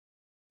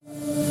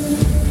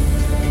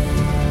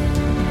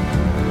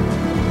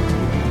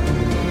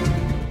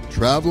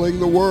traveling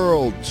the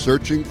world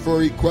searching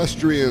for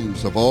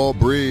equestrians of all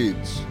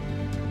breeds.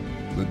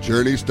 The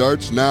journey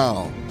starts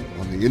now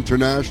on the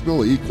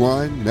International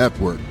Equine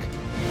Network.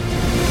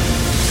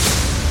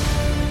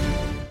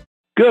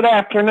 Good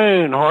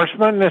afternoon,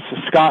 horsemen. This is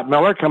Scott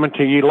Miller coming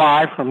to you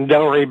live from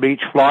Delray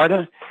Beach,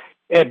 Florida,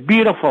 at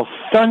beautiful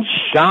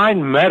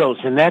Sunshine Meadows,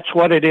 and that's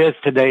what it is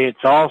today.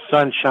 It's all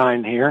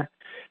sunshine here.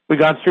 We've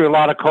gone through a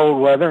lot of cold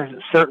weather,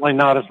 certainly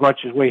not as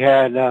much as we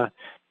had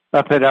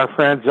up at our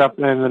friends up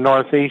in the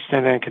Northeast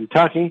and in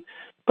Kentucky,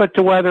 but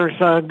the weather's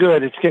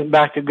good. It's getting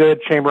back to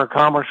good Chamber of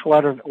Commerce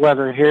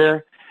weather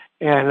here,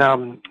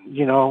 and,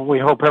 we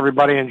hope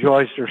everybody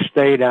enjoys their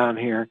stay down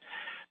here.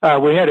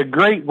 We had a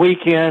great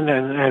weekend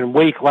and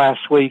week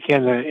last week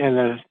in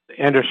the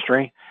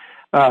industry.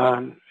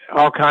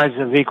 All kinds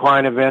of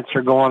equine events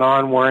are going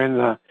on. We're in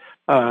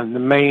the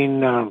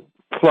main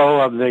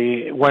flow of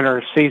the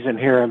winter season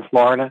here in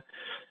Florida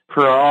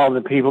for all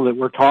the people that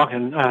we're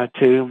talking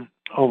to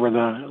over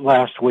the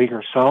last week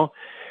or so.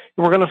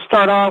 And we're going to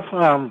start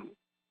off.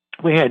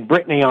 We had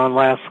Brittany on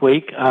last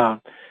week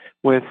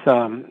with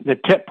the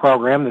TIP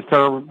program, the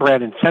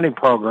Thoroughbred Incentive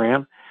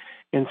Program.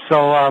 And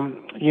so,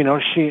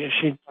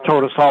 she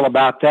told us all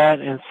about that.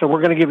 And so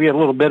we're going to give you a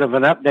little bit of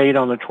an update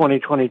on the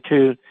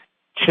 2022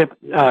 TIP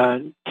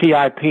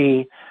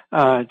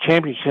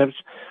championships.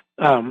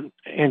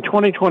 In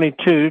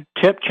 2022,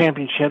 TIP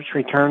championships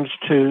returns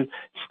to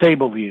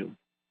Stableview.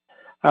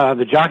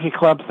 The Jockey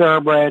Club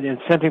Thoroughbred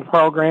Incentive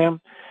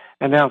Program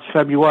announced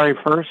February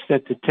 1st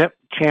that the TIP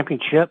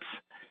championships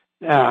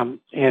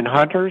in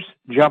hunters,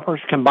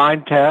 jumpers,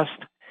 combined test,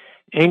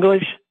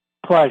 English,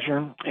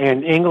 pleasure,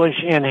 and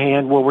English in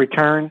hand will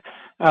return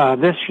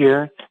this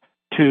year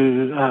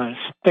to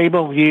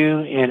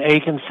Stableview in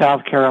Aiken,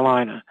 South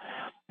Carolina.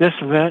 This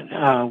event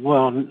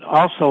will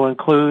also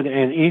include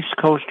an East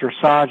Coast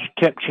Dressage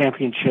Tip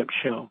Championship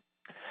show.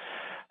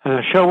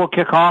 The show will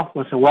kick off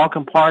with a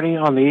welcome party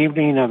on the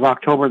evening of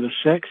October the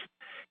 6th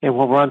and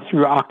will run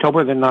through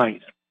October the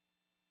 9th.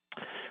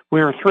 We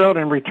are thrilled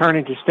in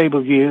returning to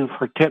Stableview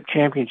for Tip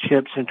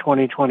Championships in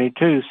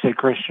 2022, said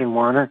Christian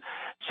Warner,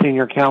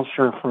 Senior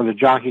Counselor for the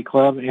Jockey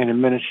Club and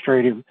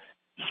Administrator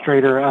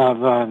of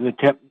the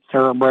TIP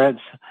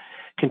Thoroughbreds.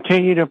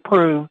 Continue to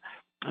prove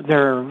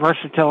their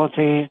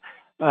versatility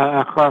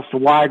across a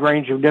wide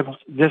range of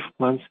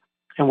disciplines,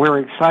 and we're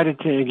excited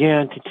to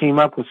team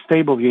up with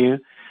Stableview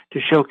to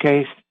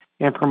showcase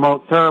and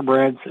promote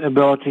Thoroughbreds'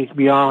 abilities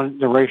beyond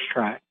the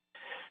racetrack.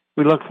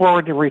 We look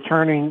forward to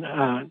return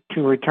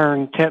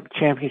TIP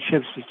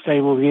Championships to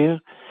Stableview,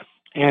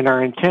 and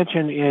our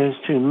intention is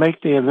to make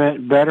the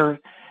event better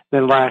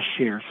than last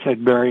year,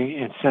 said Barry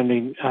and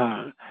Cindy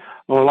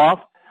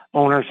Olaf,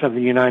 owners of the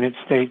United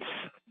States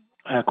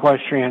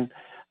Equestrian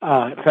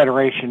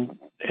Federation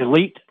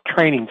Elite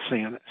Training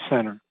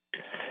Center.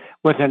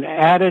 With an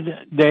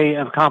added day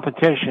of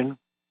competition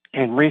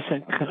and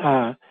recent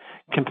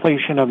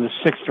completion of the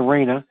 6th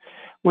arena,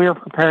 we are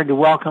prepared to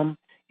welcome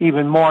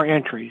even more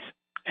entries.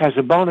 As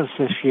a bonus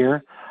this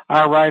year,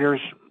 our riders'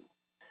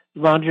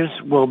 lunges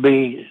will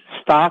be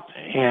stocked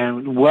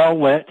and well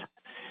lit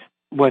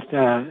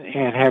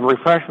and have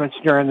refreshments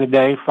during the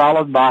day,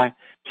 followed by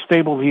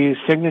Stableview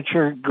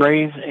signature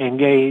graze and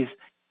gaze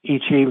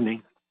each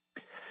evening.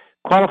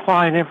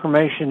 Qualifying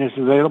information is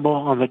available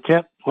on the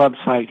TIP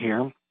website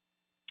here.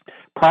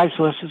 Prize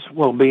lists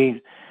will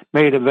be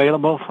made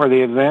available for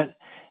the event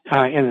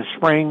in the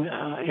spring,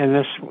 in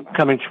this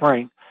coming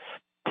spring.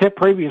 TIP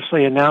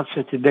previously announced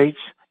that the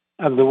dates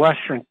of the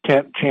Western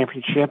TIP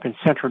Championship and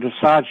Central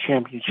Dressage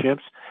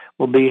Championships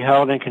will be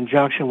held in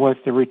conjunction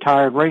with the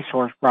Retired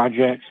Racehorse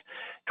Project's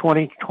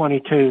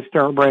 2022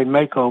 Thoroughbred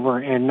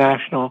Makeover and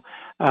National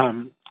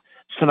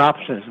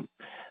Synopsis,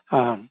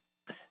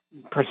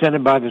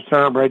 presented by the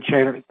Thoroughbred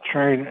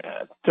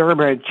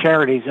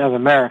Charities of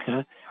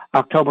America,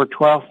 October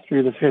 12th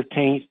through the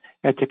 15th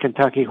at the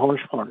Kentucky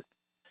Horse Park.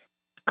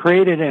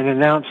 Created and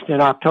announced in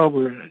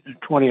October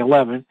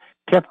 2011,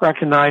 TIP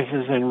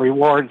recognizes and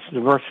rewards the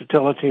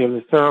versatility of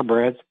the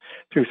thoroughbreds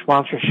through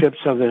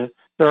sponsorships of the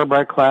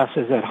thoroughbred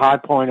classes at High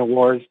Point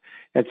Awards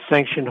at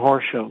sanctioned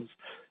horse shows,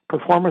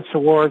 performance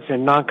awards,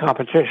 and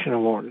non-competition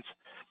awards.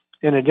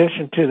 In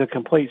addition to the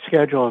complete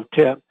schedule of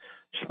TIP,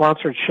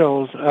 sponsored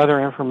shows,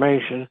 other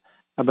information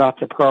about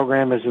the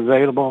program is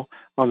available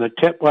on the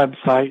TIP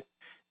website,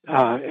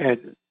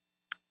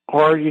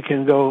 or you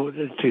can go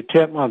to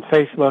TIP on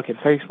Facebook at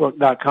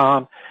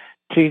facebook.com,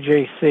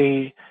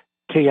 TJCTIP.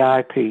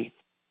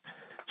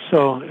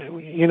 So,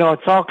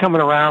 it's all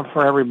coming around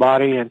for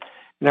everybody and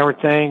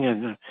everything,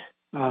 and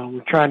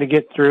we're trying to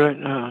get through it.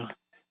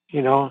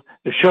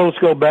 The shows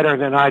go better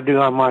than I do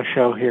on my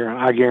show here.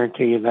 I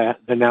guarantee you that.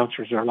 The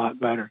announcers are a lot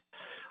better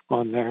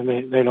on there.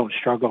 They don't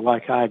struggle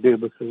like I do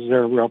because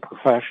they're real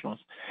professionals.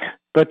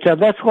 But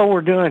that's what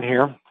we're doing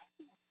here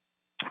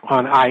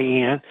on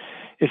IEN,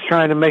 is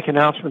trying to make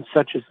announcements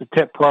such as the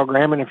TIP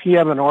program. And if you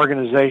have an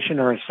organization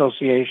or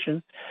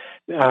association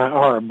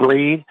or a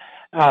breed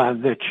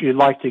that you'd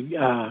like to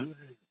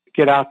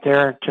get out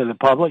there to the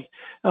public,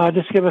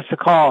 just give us a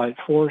call at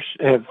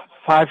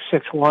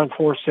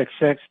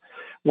 561-466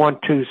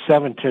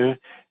 888-888-1272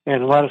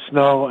 and let us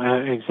know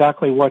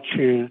exactly what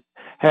you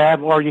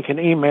have, or you can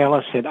email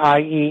us at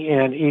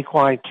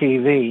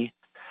ienequinetv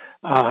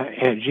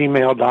at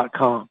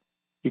gmail.com.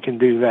 You can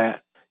do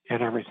that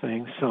and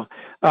everything. So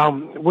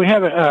we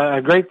have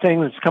a great thing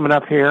that's coming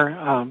up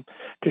here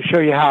to show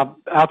you how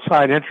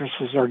outside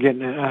interests are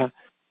getting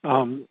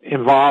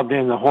involved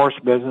in the horse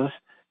business.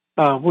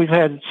 We've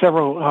had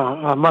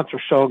a month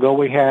or so ago,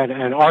 we had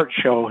an art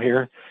show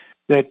here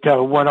that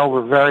went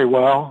over very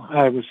well.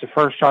 It was the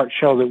first art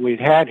show that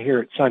we'd had here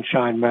at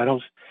Sunshine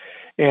Meadows.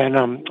 And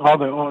all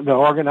the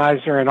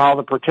organizer and all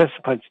the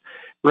participants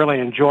really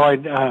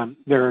enjoyed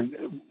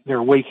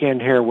their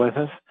weekend here with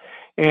us.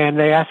 And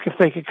they asked if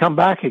they could come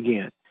back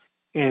again.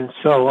 And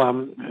so,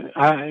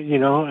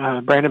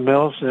 Brandon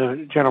Mills,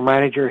 the general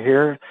manager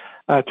here,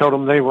 told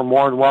them they were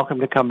more than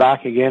welcome to come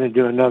back again and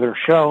do another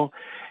show.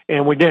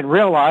 And we didn't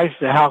realize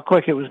how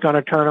quick it was going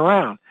to turn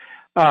around.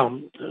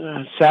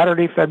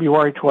 Saturday,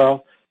 February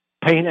 12th,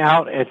 paint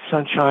out at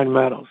Sunshine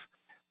Meadows.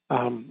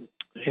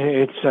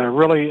 It's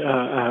really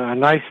a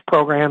nice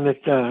program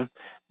that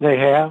they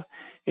have.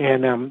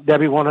 And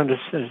Debbie wanted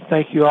to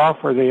thank you all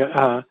for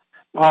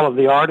all of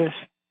the artists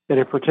that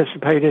have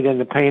participated in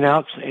the paint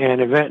outs and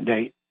event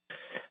date.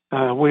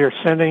 We are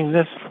sending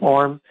this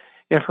form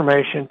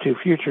information to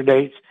future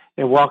dates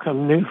and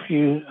welcome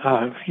few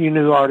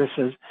new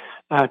artists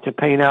to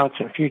paint outs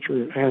and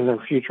their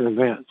future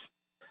events.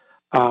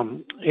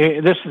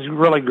 This is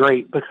really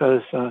great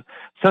because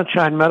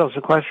Sunshine Meadows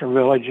Equestrian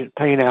Village at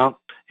Paint Out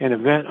and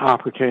Event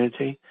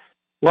Opportunity.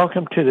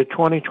 Welcome to the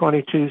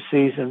 2022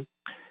 season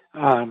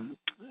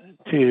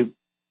to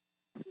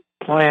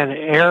plan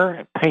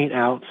air paint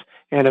outs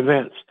and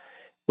events.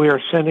 We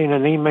are sending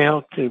an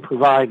email to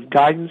provide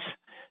guidance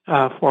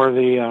for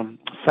the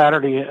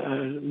Saturday,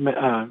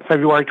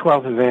 February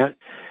 12th event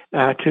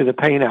to the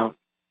paint out.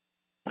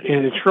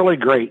 And it's really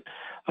great,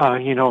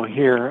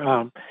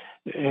 here.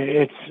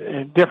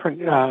 It's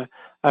different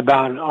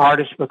about an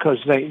artist because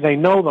they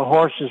know the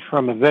horses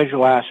from a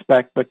visual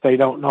aspect, but they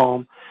don't know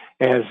them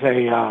as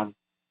a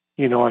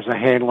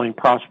handling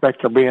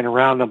prospect or being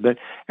around them. But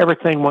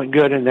everything went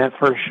good in that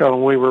first show,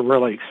 and we were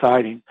really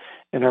exciting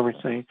and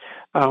everything.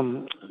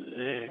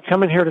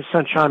 Coming here to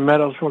Sunshine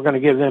Meadows, we're going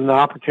to give them the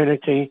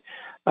opportunity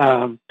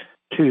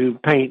to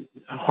paint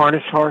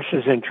harness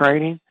horses in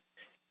training,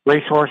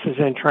 race horses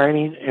in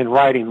training, and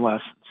riding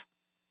lessons.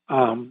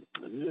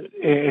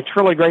 It's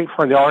really great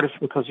for the artists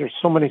because there's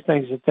so many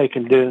things that they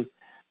can do,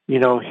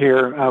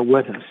 here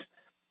with us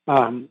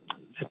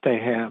that they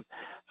have.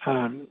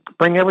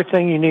 Bring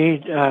everything you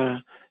need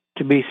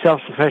to be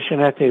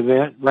self-sufficient at the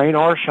event. Rain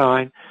or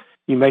shine,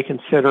 you may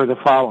consider the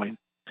following.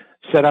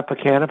 Set up a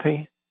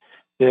canopy.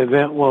 The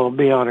event will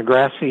be on a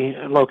grassy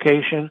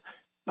location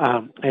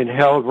and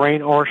held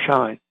rain or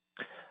shine.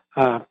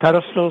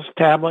 Pedestals,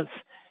 tablets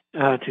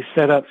to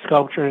set up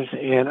sculptures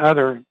and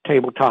other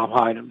tabletop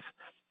items.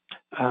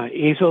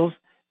 Easels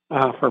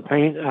for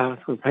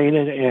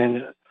painted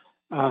and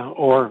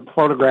or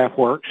photograph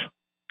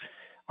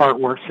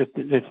artworks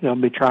that they'll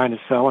be trying to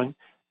selling.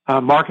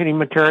 Marketing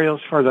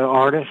materials for the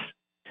artists.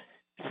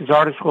 These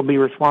artists will be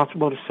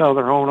responsible to sell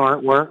their own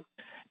artwork.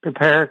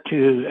 Prepare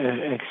to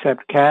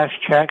accept cash,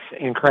 checks,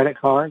 and credit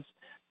cards.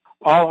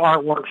 All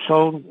artwork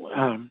sold,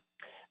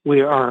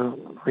 we are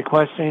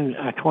requesting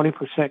a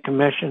 20%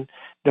 commission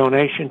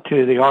donation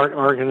to the art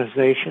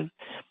organization.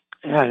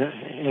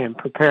 And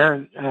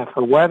prepare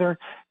for weather,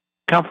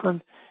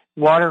 comfort,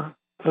 water,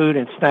 food,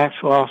 and snacks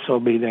will also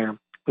be there.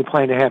 We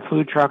plan to have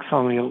food trucks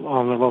on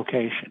the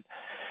location.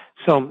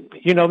 So,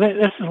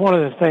 this is one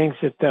of the things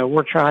that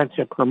we're trying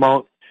to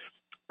promote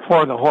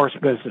for the horse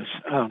business.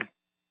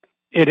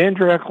 It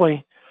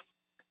indirectly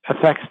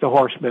affects the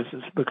horse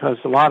business because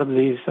a lot of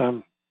these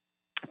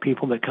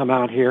people that come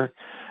out here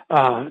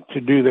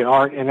to do the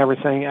art and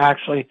everything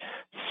actually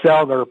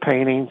sell their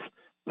paintings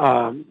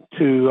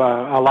to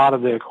a lot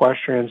of the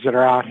equestrians that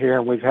are out here.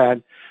 And we've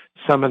had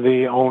some of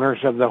the owners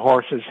of the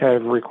horses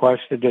have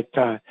requested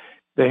that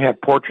they have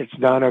portraits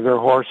done of their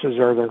horses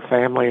or their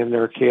family and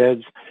their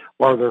kids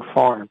or their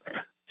farm.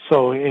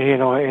 So,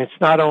 it's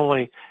not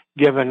only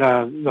giving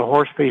the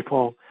horse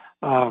people,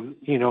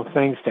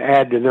 things to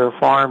add to their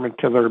farm and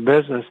to their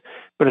business,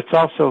 but it's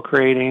also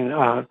creating,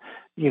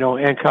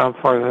 income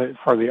for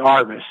the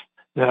artists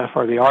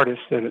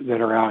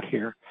that are out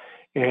here.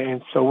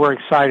 And so we're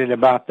excited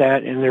about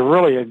that, and they're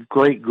really a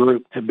great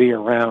group to be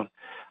around.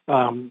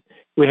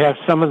 We have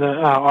some of the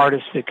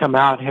artists that come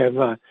out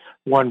have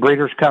won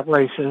Breeders' Cup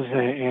races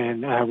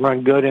and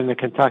run good in the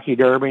Kentucky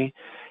Derby.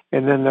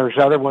 And then there's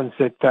other ones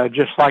that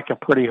just like a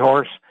pretty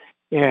horse,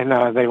 and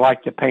they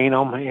like to paint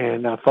them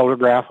and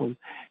photograph them.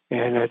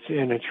 And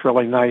it's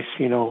really nice,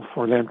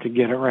 for them to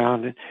get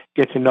around and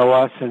get to know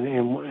us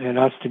and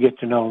us to get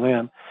to know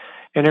them.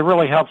 And it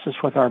really helps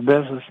us with our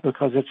business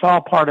because it's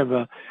all part of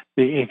the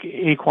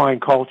equine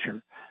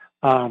culture.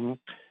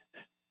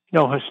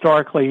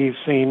 Historically, you've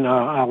seen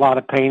a lot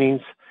of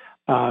paintings,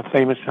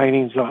 famous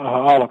paintings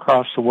all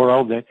across the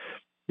world that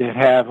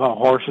have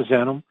horses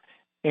in them.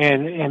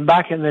 And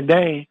back in the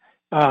day,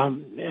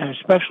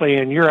 especially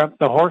in Europe,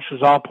 the horse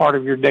is all part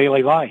of your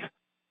daily life.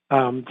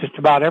 Just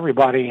about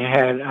everybody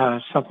had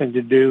something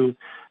to do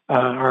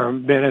or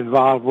been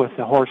involved with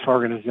the horse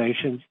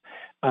organizations.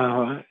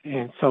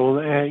 And so,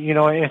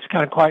 it's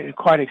kind of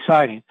quite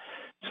exciting.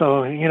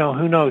 So,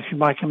 who knows? You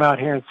might come out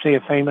here and see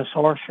a famous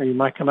horse, or you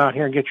might come out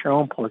here and get your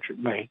own portrait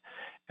made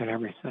and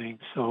everything.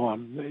 So,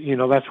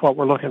 that's what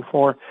we're looking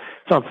for.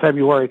 It's on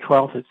February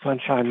 12th at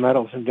Sunshine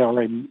Meadows in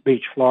Delray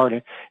Beach,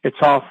 Florida.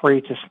 It's all free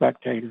to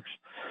spectators.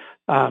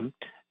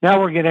 Now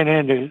we're getting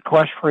into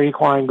Quest for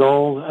Equine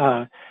Gold.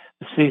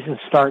 The season's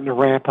starting to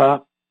ramp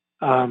up.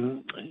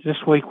 This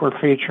week we're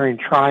featuring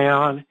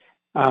Tryon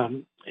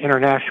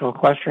International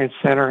Equestrian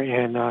Center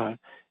in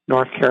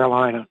North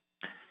Carolina.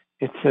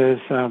 It says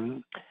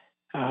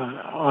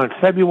on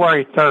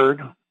February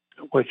 3rd,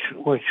 which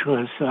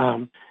was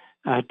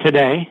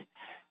today,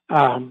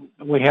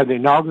 we had the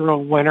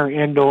inaugural Winter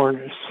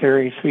Indoor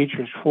Series,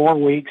 features 4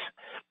 weeks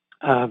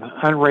of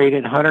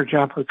unrated hunter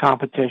jumper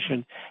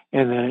competition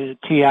in the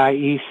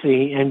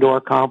TIEC indoor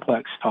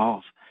complex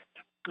stalls.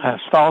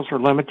 Stalls are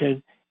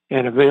limited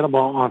and available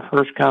on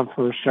first come,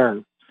 first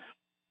serve.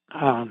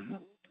 On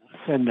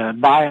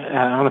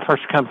the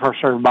first come, first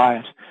serve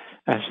bias.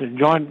 So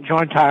join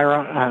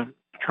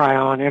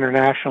Tryon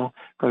International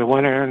for the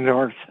winter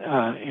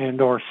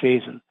indoor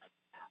season.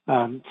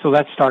 So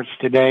that starts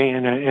today,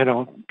 and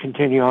it'll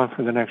continue on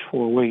for the next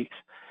 4 weeks.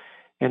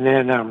 And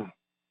then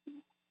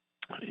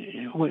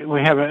we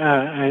have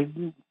a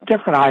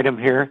different item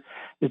here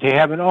that they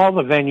have, and all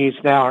the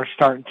venues now are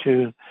starting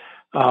to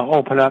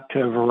open up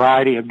to a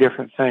variety of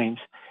different things.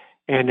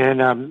 And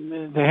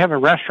then they have a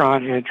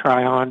restaurant at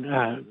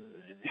Tryon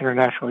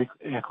International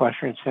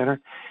Equestrian Center.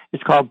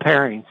 It's called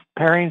Pairings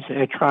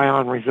at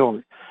Tryon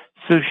Resort,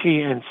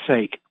 sushi and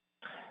steak.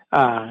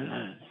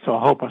 So I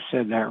hope I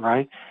said that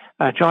right.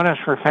 Join us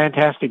for a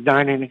fantastic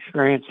dining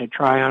experience at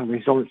Tryon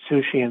Resort.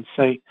 Sushi and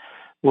steak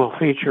will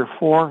feature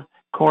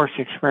 4-course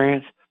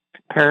experience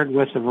paired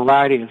with a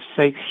variety of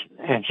steaks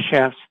and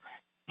chefs.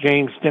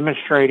 James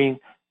demonstrating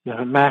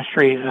the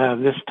mastery of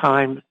this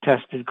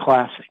time-tested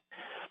classic.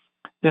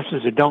 This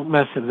is a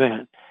don't-miss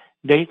event.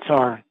 Dates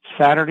are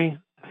Saturday,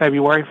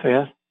 February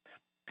 5th,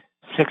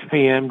 6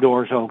 p.m.,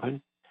 doors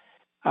open.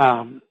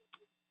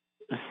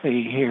 Let's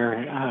see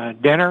here.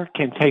 Dinner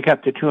can take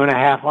up to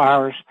 2.5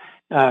 hours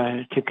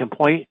to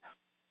complete.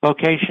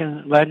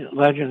 Location,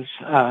 Legends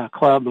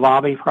Club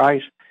lobby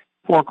price,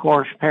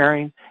 4-course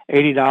pairing,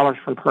 $80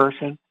 per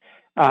person.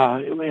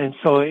 And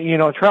so,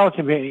 it's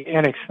relatively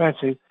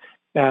inexpensive.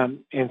 And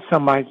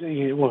some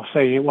will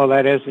say, well,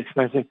 that is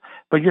expensive.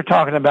 But you're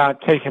talking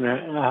about taking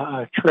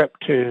a trip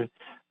to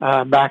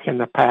back in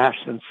the past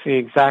and see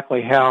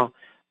exactly how,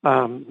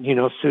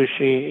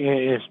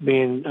 sushi is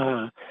being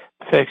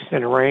fixed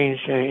and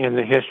arranged in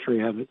the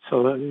history of it.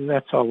 So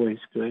that's always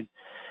good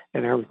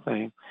and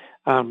everything.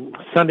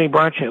 Sunday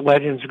brunch at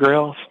Legends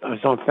Grill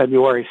is on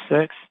February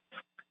 6th.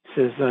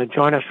 It says,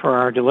 join us for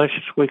our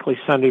delicious weekly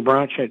Sunday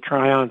brunch at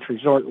Tryon's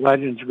Resort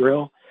Legends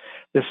Grill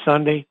this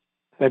Sunday,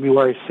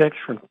 February 6th,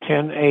 from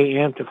 10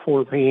 a.m. to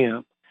 4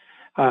 p.m.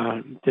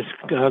 Just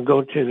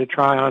go to the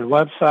Tryon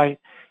website,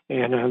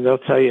 and they'll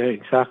tell you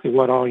exactly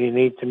what all you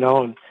need to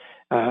know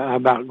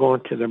about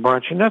going to the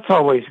brunch. And that's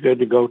always good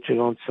to go to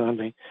on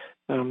Sunday,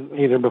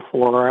 either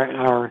before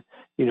or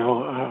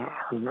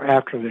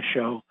after the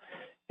show.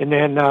 And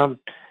then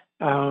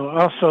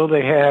also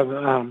they have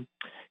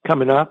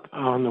coming up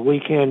on the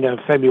weekend of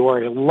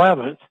February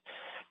 11th,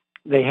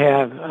 they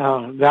have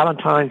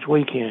Valentine's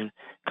Weekend,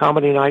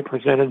 Comedy Night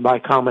presented by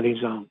Comedy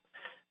Zone.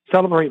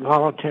 Celebrate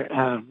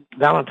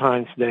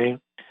Valentine's Day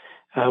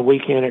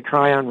weekend at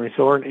Tryon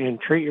Resort and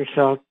treat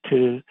yourself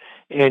and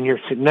your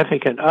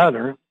significant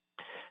other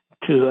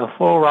to a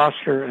full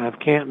roster of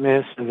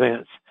can't-miss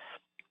events.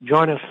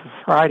 Join us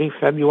Friday,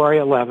 February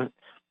 11th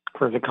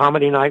for the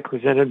Comedy Night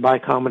presented by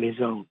Comedy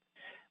Zone.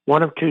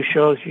 One of 2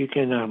 shows you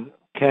can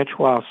catch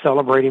while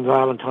celebrating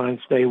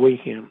Valentine's Day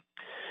weekend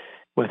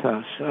with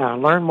us.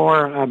 Learn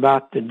more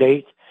about the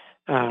date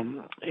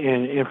and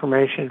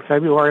information.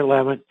 February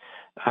 11th,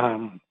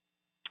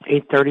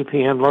 8:30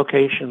 p.m.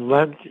 Location,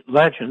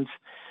 Legends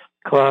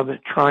Club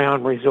at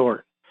Tryon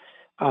Resort.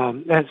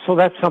 So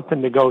that's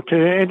something to go to.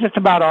 And just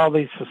about all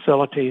these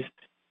facilities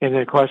in the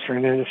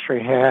equestrian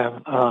industry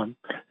have,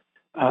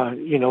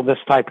 this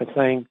type of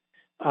thing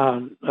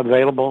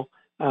available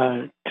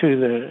to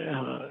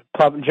the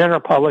general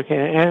public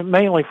and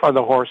mainly for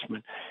the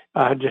horsemen,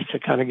 just to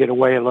kind of get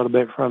away a little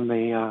bit from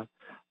the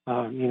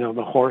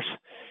horse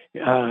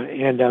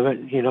end of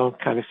it,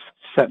 kind of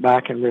sit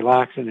back and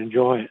relax and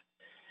enjoy it.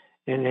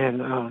 And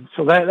then,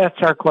 so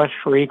that's our Quest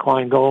for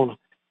Equine Gold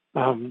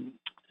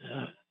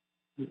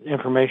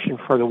information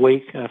for the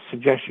week. I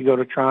suggest you go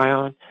to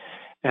Tryon,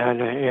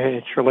 and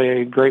it's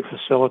really a great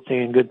facility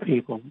and good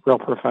people, real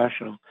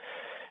professional.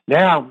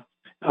 Now,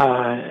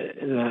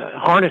 the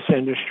harness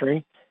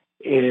industry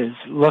is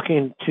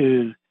looking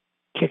to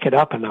kick it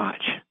up a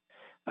notch.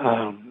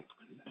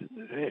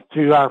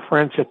 Through our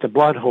friends at the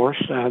Blood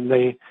Horse,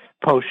 they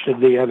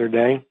posted the other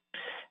day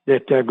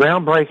that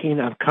groundbreaking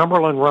of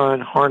Cumberland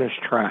Run harness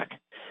track.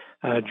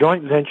 a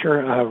joint venture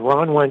of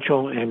Ron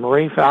Winchell and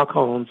Marie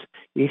Falcone's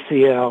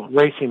ECL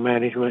Racing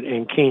Management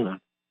in Keeneland.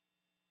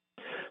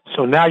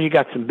 So now you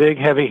got some big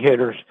heavy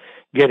hitters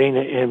getting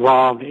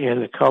involved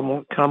in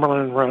the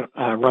Cumberland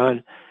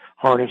Run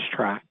harness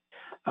track.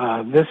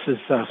 This is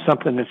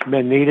something that's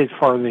been needed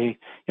for the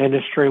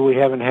industry. We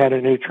haven't had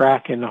a new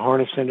track in the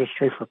harness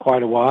industry for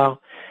quite a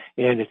while,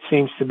 and it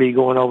seems to be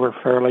going over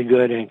fairly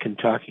good in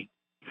Kentucky.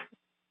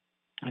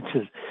 It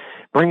says,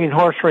 bringing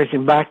horse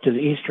racing back to the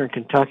eastern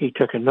Kentucky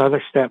took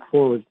another step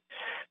forward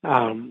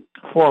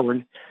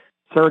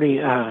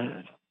 30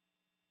 on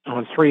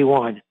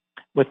 3-1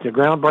 with the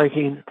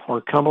groundbreaking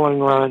for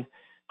Cumberland Run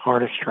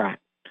harness track.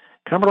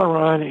 Cumberland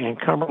Run and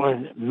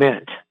Cumberland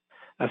Mint,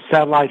 a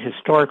satellite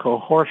historical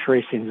horse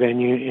racing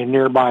venue in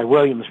nearby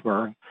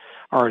Williamsburg,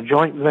 are a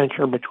joint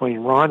venture between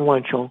Ron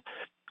Winchell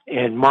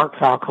and Mark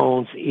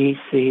Falcone's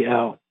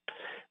ECL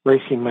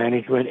Racing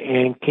Management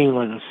and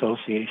Keeneland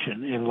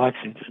Association in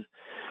Lexington.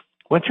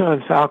 Winchell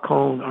and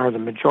Falcone are the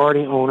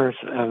majority owners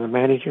and the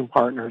managing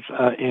partners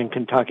in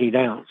Kentucky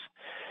Downs,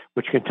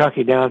 which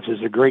Kentucky Downs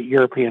is a great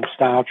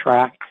European-style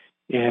track,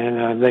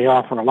 and they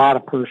offer a lot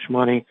of purse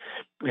money,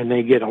 and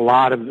they get a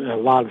lot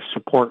of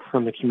support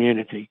from the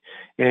community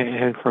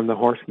and from the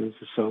Horsemen's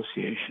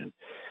Association.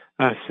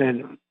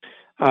 Winchell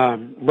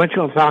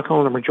and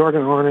Falcone are majority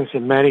owners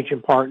and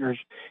managing partners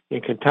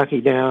in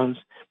Kentucky Downs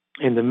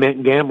in the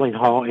Mint Gambling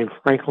Hall in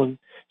Franklin,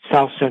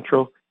 South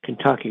Central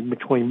Kentucky,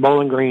 between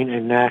Bowling Green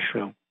and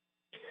Nashville.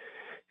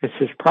 It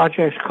says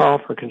projects call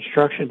for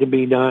construction to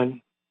be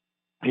done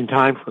in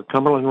time for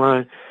Cumberland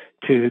Run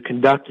to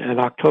conduct an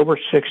October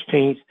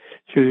 16th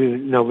through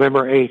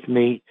November 8th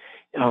meet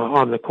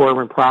on the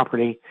Corbin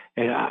property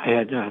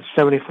at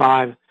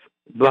 75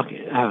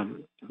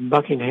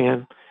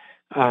 Buckingham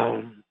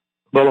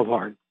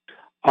Boulevard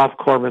off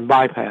Corbin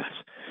Bypass.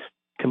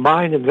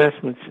 Combined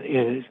investments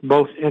in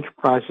both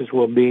enterprises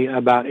will be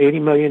about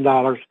 $80 million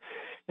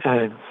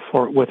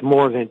with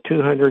more than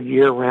 200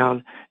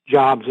 year-round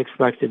jobs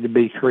expected to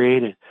be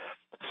created.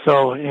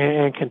 So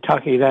in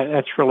Kentucky,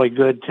 that's really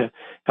good to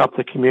help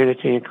the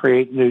community and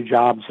create new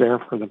jobs there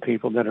for the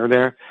people that are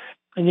there.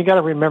 And you got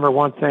to remember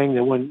one thing,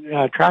 that when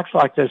tracks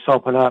like this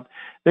open up,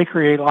 they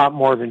create a lot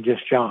more than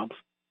just jobs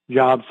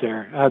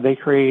there. They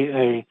create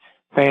a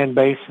fan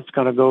base that's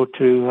going to go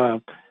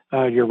to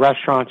your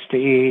restaurants to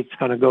eat. It's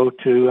going to go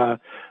to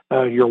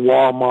your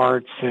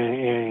Walmarts,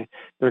 and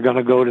they're going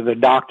to go to the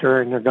doctor,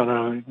 and they're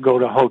going to go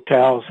to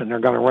hotels, and they're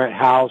going to rent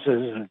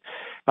houses, and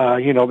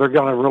they're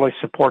going to really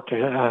support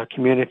the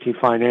community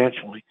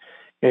financially.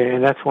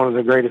 And that's one of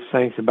the greatest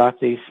things about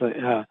these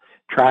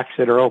tracks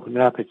that are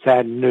opening up. It's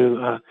adding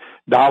new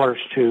dollars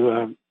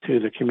to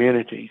the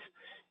communities,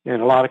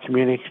 and a lot of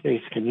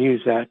communities can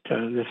use that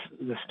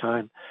this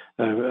time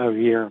of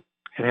year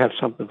and have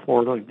something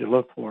forward to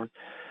look for.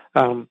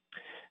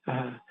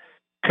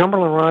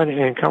 Cumberland Run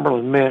and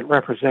Cumberland Mint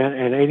represent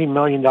an $80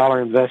 million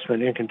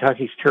investment in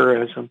Kentucky's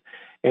tourism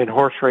and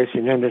horse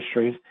racing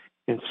industries,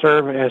 and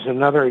serve as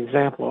another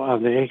example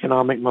of the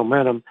economic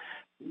momentum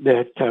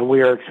that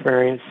we are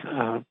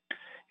experiencing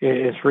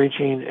is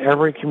reaching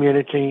every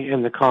community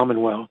in the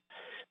Commonwealth,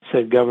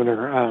 said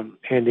Governor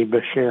Andy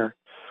Beshear.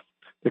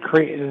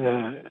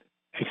 The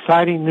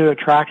exciting new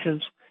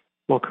attractions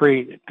will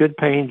create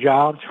good-paying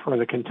jobs for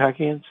the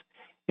Kentuckians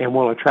and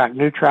will attract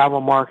new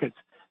travel markets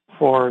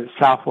for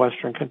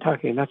southwestern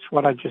Kentucky. And that's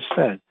what I just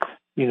said.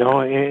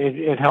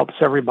 It helps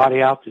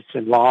everybody out that's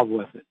involved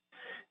with it.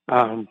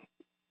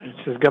 It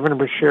says Governor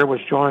Beshear was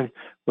joined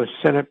with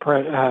Senate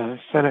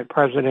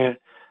President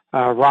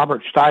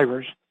Robert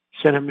Stivers,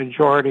 Senate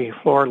Majority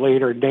Floor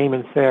Leader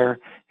Damon Thayer,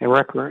 and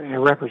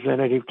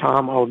Representative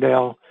Tom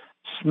Odell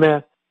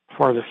Smith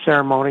for the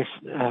ceremony,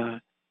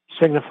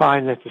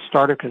 signifying that the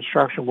start of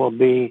construction will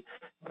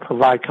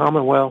provide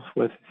Commonwealth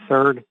with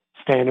third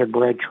standard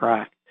bred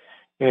track.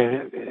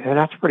 And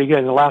that's pretty good.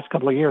 In the last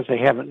couple of years, they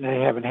haven't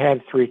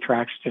had three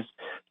tracks, just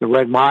the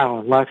Red Mile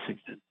in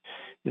Lexington.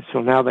 And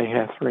so now they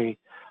have three.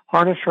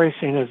 Harness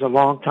racing is a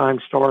long-time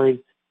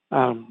storied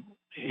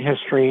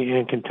history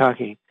in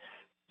Kentucky.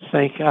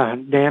 Think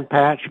Dan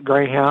Patch,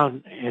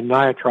 Greyhound, and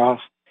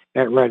Niatross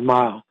at Red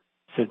Mile,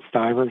 said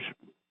Stivers,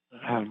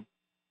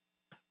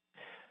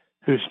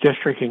 whose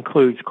district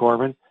includes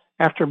Corbin.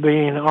 After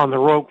being on the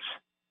ropes,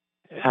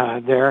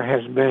 there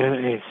has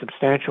been a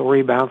substantial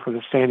rebound for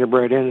the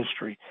standardbred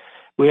industry.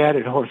 We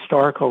added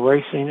historical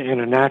racing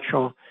and a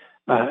natural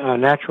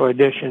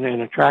addition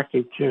and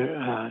attractive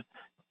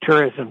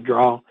tourism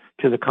draw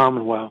to the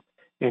Commonwealth,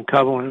 and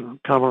Cumberland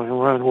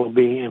Run will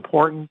be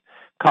important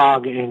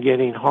cog in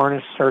getting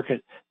harness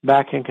circuit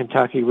back in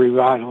Kentucky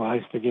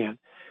revitalized again.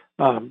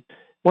 One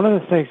of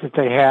the things that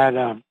they had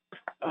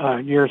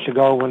years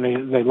ago when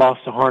they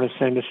lost the harness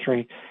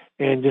industry,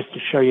 and just to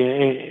show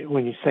you,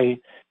 when you say,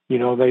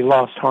 they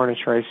lost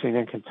harness racing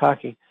in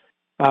Kentucky,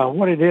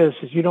 what it is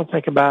you don't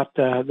think about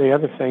the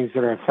other things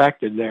that are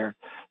affected there,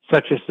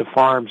 such as the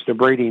farms, the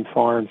breeding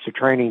farms, the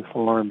training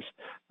farms,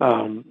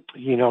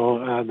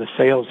 the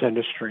sales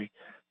industry.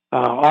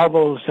 All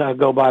those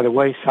go by the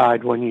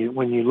wayside when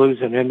you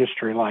lose an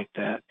industry like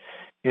that.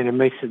 and it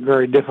makes it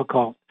very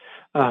difficult,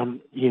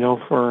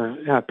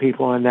 for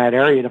people in that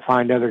area to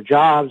find other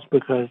jobs,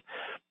 because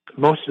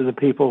most of the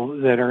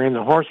people that are in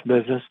the horse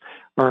business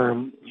are,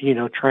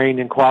 trained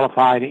and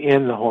qualified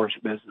in the horse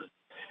business,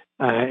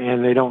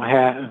 and they don't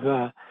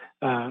have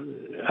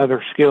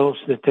other skills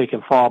that they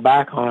can fall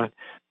back on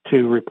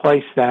to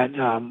replace that,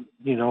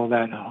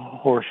 that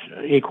horse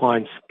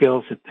equine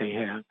skills that they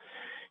have.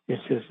 It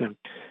says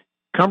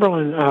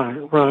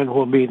Cumberland Run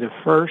will be the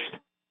first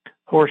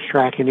horse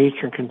track in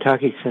eastern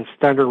Kentucky since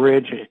Thunder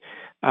Ridge,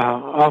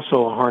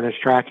 also a harness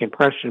track in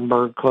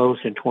Prestonburg,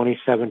 closed in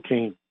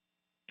 2017.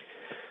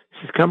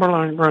 Since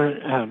Cumberland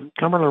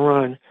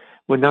Run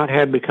would not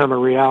have become a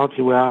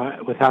reality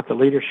without the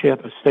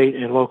leadership of state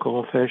and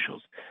local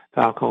officials,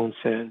 Falcone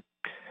said.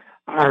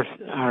 Our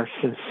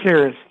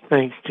sincerest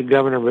thanks to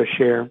Governor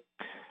Beshear,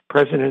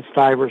 President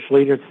Stivers,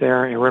 leaders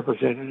there, and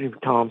Representative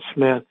Tom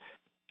Smith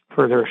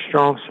for their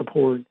strong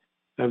support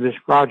of this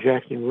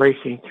project and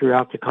racing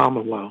throughout the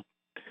Commonwealth.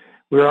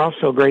 We are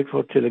also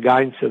grateful to the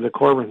guidance of the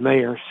Corbin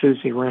Mayor,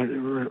 Susie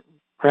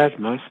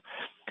Rasmus,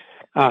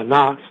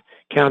 Knox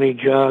County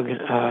Jug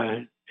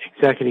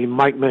Executive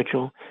Mike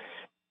Mitchell,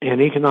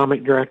 and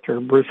Economic Director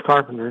Bruce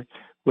Carpenter,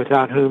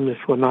 without whom this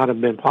would not have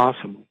been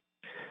possible.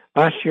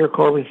 Last year,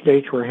 Corbin's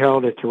dates were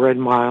held at the Red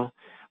Mile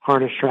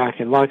Harness Track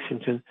in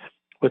Lexington,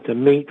 with the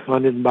meet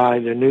funded by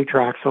the new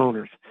track's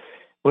owners.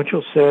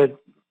 Mitchell said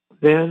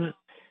then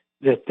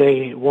that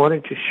they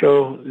wanted to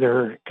show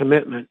their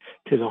commitment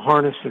to the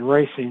harness and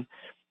racing,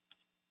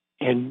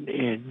 and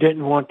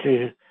didn't want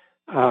to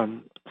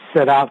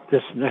set out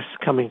this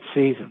coming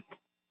season,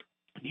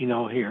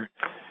 here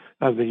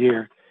of the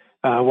year,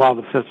 while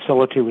the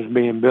facility was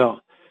being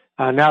built.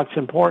 Now it's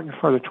important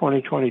for the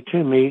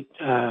 2022 meet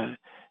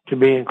to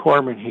be in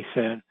Corbin, he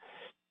said.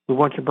 We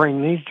want to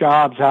bring these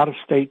jobs,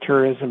 out-of-state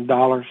tourism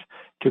dollars,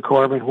 to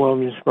Corbin,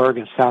 Williamsburg,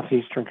 and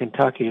southeastern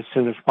Kentucky as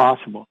soon as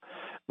possible,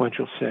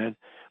 Winchell said.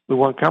 We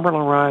want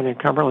Cumberland Run and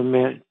Cumberland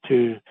Mint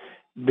to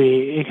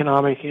be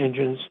economic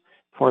engines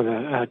for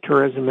the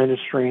tourism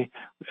industry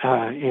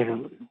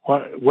in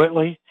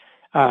Whitley,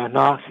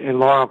 Knox, and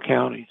Laurel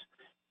counties.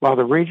 While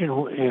the region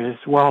is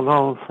well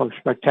known for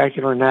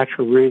spectacular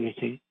natural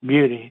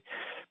beauty,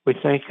 we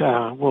think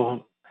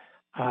will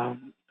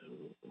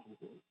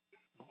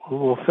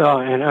fill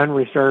an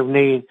unreserved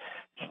need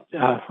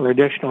for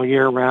additional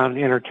year-round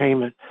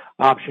entertainment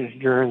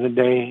options during the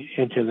day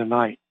into the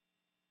night.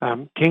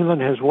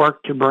 Keeneland has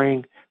worked to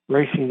bring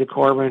racing to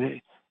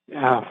Corbin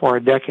for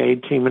a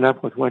decade, teaming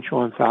up with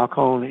Winchell and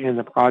Falcone in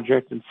the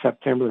project in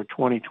September of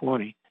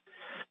 2020.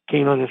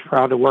 Keeneland is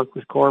proud to work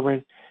with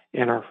Corbin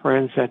and our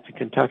friends at the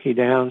Kentucky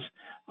Downs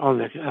on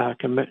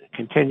the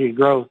continued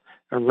growth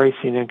of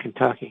racing in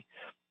Kentucky.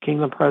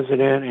 Keeneland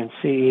President and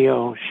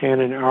CEO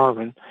Shannon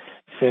Arvin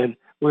said,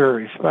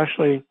 "We're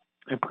especially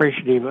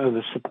appreciative of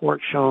the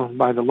support shown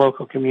by the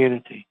local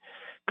community.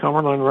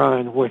 Cumberland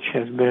Run, which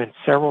has been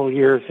several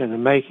years in the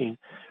making,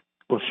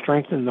 will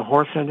strengthen the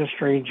horse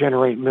industry,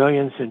 generate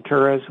millions in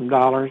tourism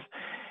dollars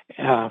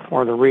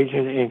for the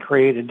region, and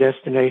create a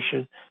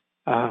destination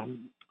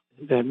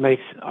that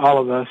makes all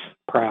of us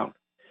proud."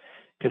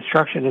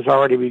 Construction has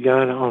already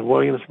begun on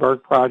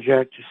Williamsburg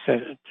project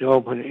set to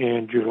open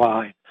in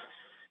July.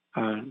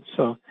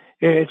 So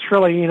it's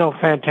really,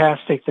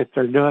 fantastic that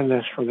they're doing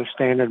this for the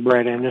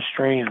standardbred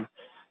industry, and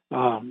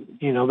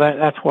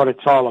that's what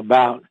it's all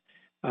about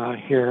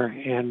here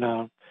in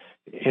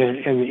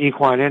the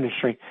equine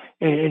industry.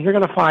 And you're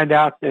going to find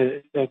out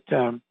that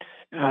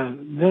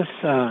this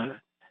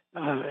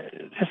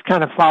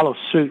kind of follows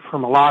suit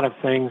from a lot of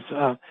things,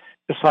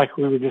 just like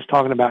we were just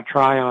talking about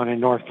Tryon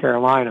in North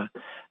Carolina.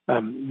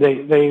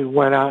 They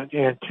went out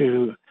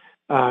into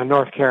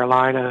North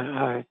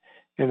Carolina,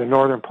 in the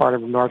northern part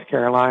of North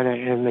Carolina,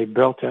 and they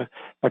built a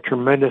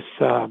tremendous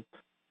show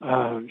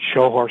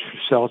horse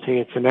facility.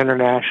 It's an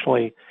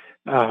internationally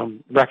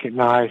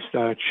recognized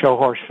show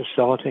horse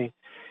facility,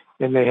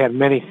 and they have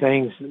many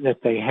things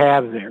that they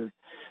have there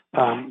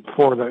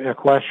for the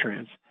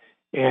equestrians.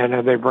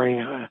 And they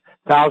bring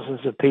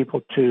thousands of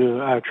people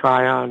to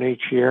Tryon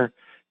each year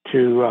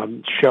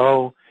to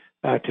show,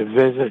 to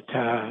visit,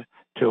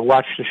 to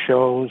watch the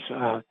shows.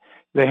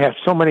 They have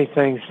so many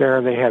things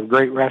there. They have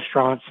great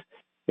restaurants.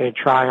 They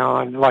try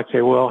on like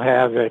they will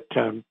have at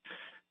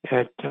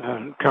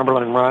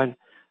Cumberland Run.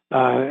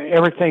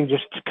 Everything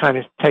just kind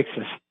of takes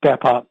a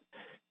step up,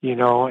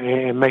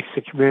 and makes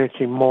the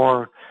community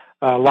more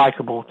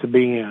likable to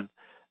be in.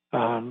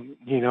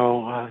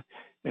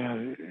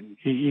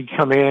 You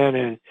come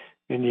in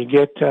and you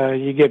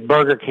get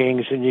Burger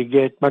Kings, and you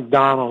get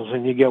McDonald's,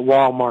 and you get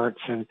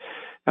Walmarts, and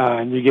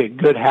you get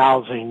good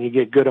housing, you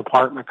get good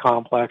apartment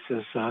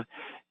complexes.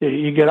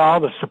 You get all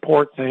the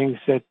support things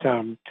that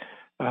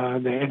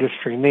the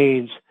industry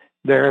needs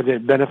there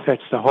that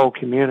benefits the whole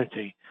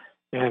community.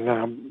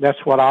 And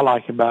that's what I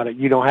like about it.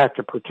 You don't have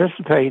to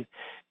participate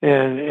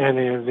in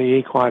any of the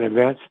equine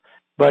events,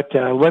 but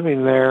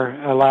living there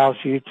allows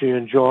you to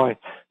enjoy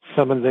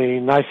some of the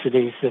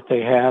niceties that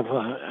they have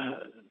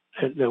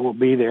that will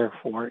be there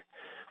for it.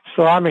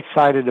 So I'm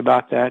excited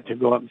about that, to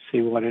go up and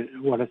see what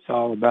it's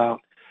all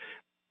about.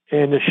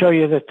 And to show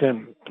you that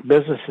the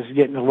business is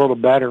getting a little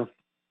better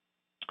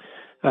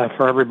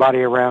for everybody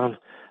around.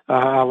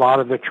 A lot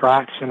of the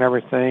tracks and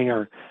everything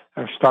are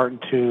starting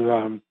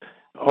to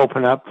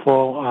open up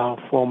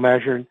full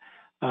measured,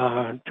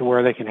 to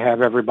where they can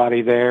have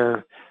everybody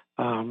there.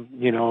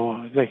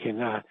 They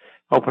can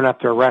open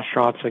up their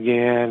restaurants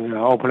again,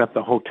 open up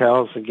the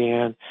hotels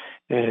again,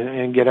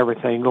 and get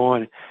everything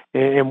going.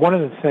 And one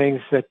of the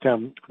things that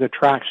the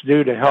tracks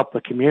do to help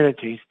the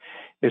communities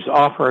is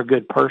offer a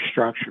good purse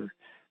structure.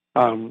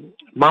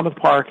 Monmouth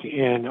Park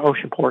in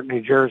Oceanport,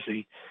 New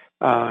Jersey,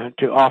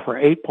 to offer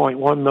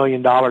 $8.1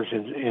 million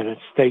in a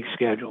stake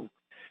schedule,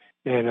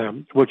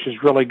 and which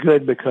is really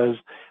good, because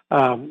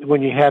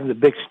when you have the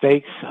big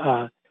stakes,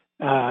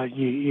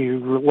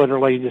 you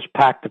literally just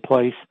pack the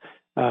place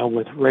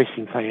with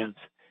racing fans,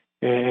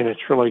 and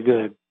it's really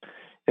good.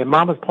 And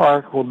Monmouth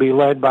Park will be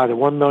led by the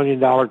 $1 million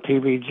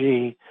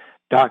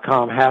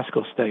TVG.com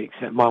Haskell Stakes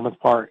at Monmouth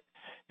Park.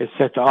 It's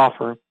set to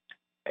offer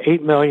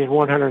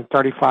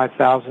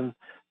 $8,135,000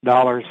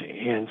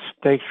 in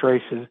stakes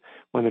races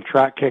when the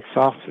track kicks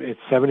off its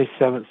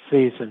 77th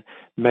season,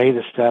 May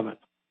the 7th.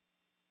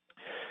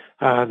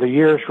 The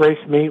year's race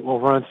meet will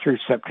run through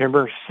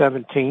September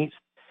 17th.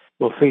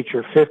 Will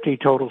feature 50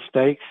 total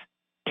stakes,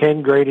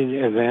 10 graded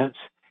events,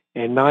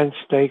 and 9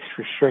 stakes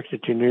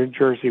restricted to New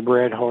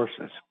Jersey-bred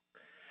horses.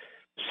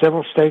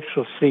 Several stakes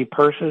will see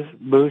purses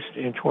boost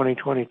in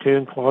 2022,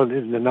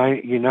 including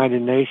the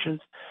United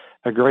Nations,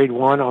 a Grade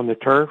 1 on the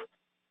turf,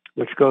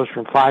 which goes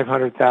from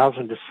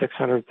 $500,000 to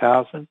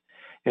 $600,000,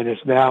 and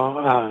has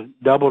now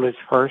doubled its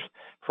purse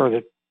for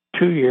the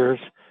 2 years,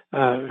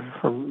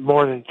 from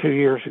more than 2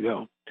 years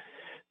ago.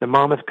 The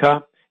Monmouth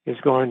Cup is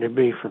going to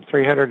be from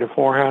 $300,000 to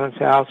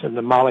 $400,000.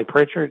 The Molly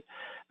Pritchard,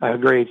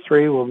 Grade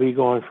 3, will be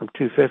going from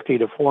 $250,000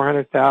 to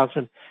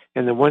 $400,000,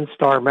 and the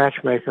WinStar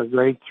Matchmaker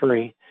Grade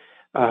 3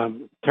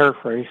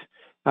 turf race,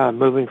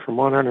 moving from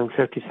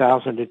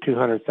 $150,000 to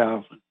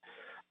 $200,000.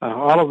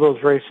 All of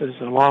those races,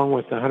 along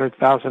with the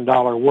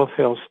 $100,000 Wolf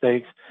Hill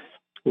Stakes,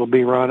 will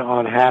be run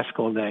on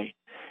Haskell Day.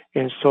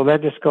 And so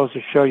that just goes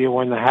to show you,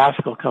 when the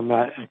Haskell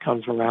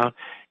comes around,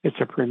 it's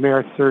a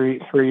premier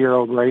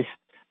three-year-old race.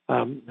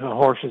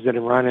 Horses that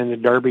have run in the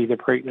Derby, the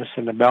Preakness,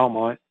 and the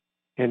Belmont,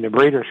 and the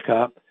Breeders'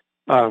 Cup.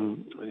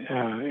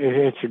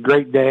 It's a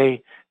great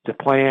day to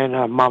plan.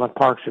 Monmouth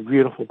Park's a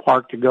beautiful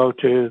park to go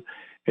to.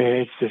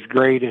 It's just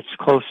great. It's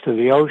close to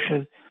the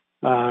ocean.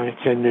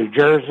 It's in New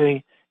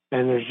Jersey,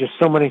 and there's just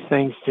so many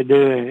things to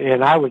do.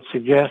 And I would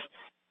suggest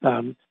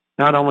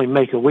not only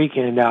make a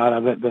weekend out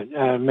of it, but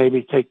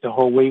maybe take the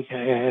whole week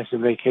as a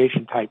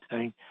vacation type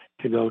thing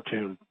to go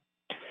to.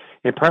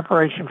 In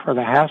preparation for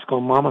the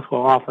Haskell, Monmouth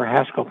will offer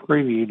Haskell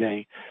Preview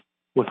Day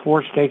with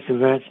 4 stakes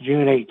events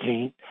June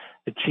 18th,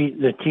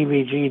 the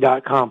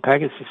TVG.com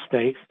Pegasus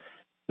Stakes,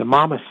 the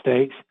Monmouth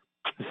Stakes,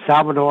 the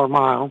Salvador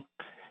Mile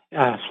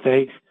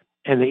Stakes,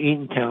 and the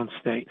Eatontown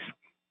Stakes.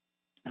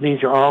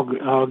 These are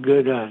all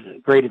good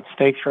graded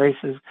stakes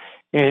races.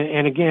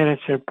 And again,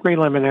 it's a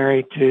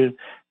preliminary to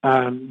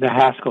the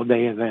Haskell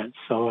Day event.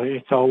 So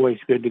it's always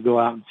good to go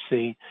out and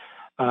see,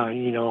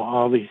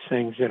 all these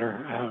things that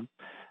are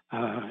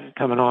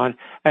coming on.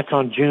 That's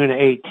on June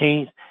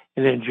 18th,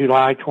 and then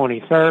July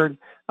 23rd,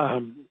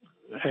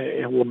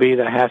 it will be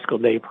the Haskell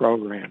Day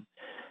program.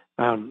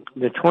 The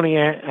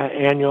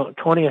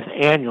 20th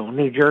annual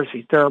New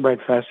Jersey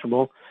Thoroughbred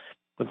Festival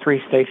with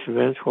 3 stakes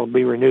events will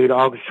be renewed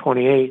August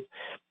 28th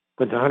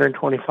with the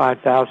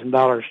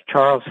 $125,000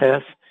 Charles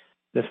Hess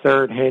the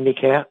third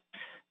handicap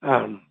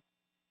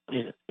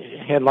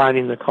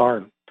headlining the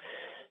card.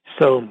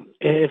 So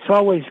it's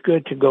always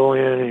good to go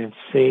in and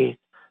see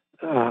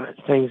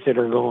things that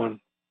are going.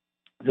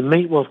 The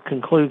meet will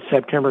conclude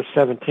September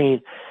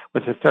 17th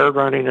with the third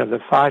running of the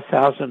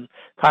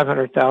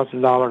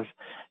 $500,000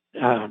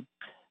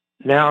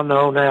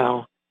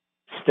 now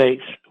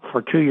stakes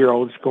for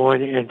 2-year-olds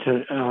going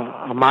into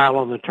a mile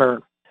on the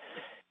turf.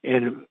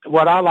 And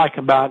what I like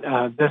about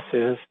this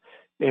is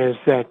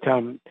that,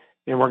 and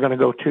we're going to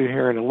go to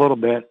here in a little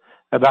bit,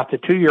 about the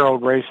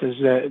 2-year-old races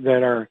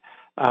that are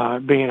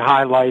being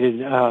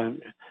highlighted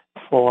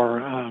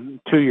for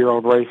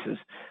 2-year-old races.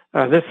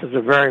 This is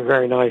a very,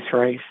 very nice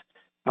race.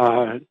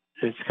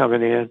 It's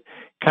coming in.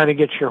 Kind of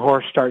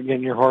start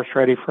getting your horse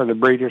ready for the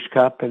Breeders'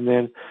 Cup, and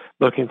then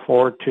looking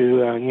forward to,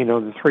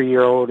 the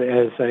 3-year-old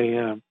as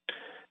a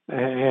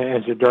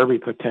Derby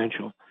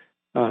potential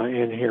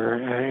in here.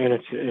 And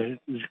it's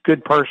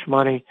good purse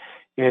money,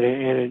 and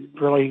it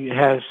really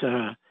has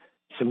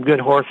some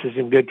good horses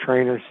and good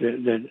trainers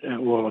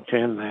that will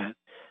attend that.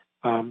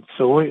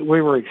 So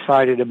we were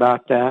excited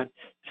about that,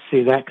 to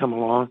see that come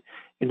along.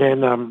 And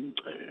then a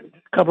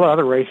couple of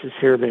other races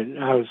here that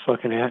I was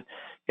looking at,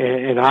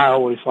 and I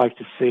always like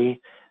to see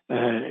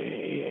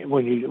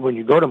when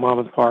you go to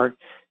Monmouth Park.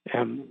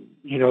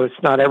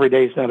 It's not every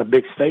day. It's not a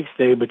big stakes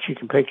day, but you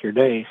can pick your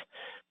days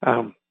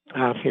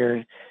out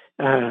here.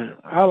 I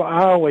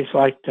always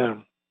liked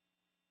the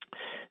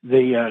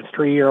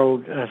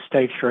 3-year-old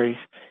stakes race.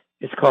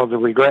 It's called the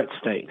Regret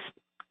Stakes.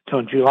 So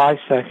on July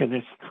 2nd,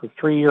 it's for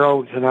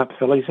 3-year-olds and up,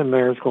 fillies and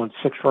mares going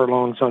 6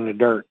 furlongs on the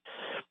dirt.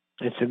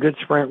 It's a good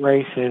sprint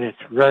race, and it's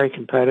very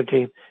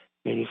competitive,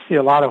 and you see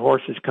a lot of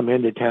horses come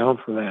into town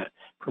for that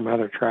from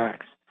other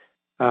tracks.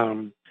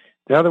 The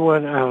other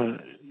one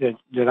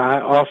that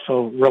I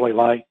also really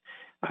like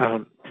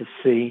to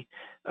see,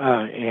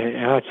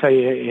 and I tell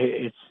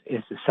you,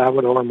 it's the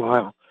Salvador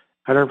Mile,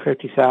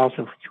 150,000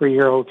 for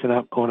 3-year-olds and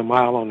up, going a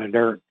mile on the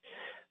dirt.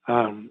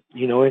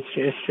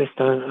 It's just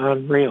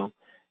unreal.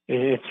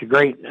 It's a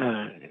great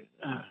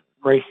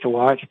race to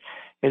watch.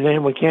 And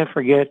then we can't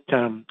forget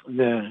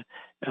the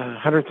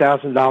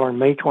 $100,000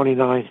 May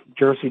 29th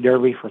Jersey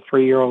Derby for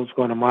 3-year-olds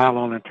going a mile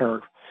on the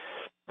turf.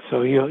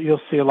 So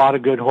you'll see a lot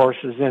of good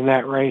horses in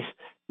that race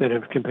that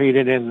have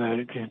competed in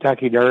the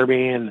Kentucky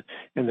Derby and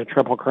in the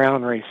Triple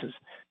Crown races.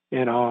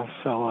 So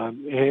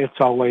it's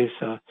always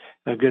a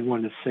good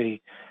one to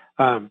see.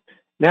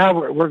 Now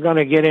we're going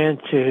to get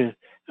into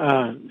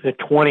the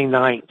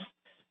 29th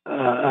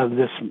of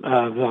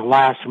the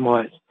last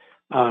month.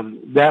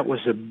 That was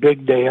a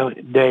big day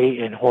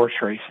in horse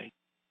racing.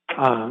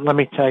 Let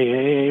me tell you,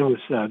 it was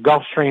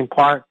Gulfstream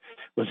Park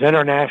was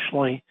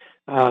internationally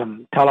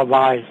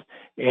televised,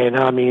 and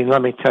I mean,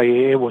 let me tell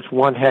you, it was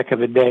one heck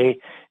of a day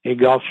at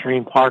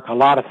Gulfstream Park. A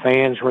lot of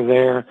fans were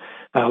there,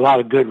 a lot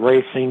of good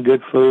racing,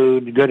 good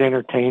food, good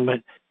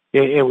entertainment.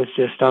 It was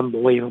just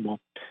unbelievable.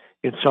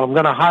 And so I'm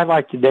going to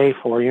highlight today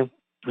for you,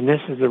 and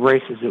this is the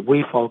races that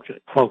we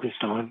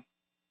focused on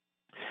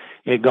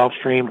at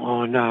Gulfstream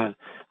on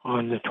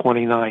the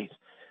 29th.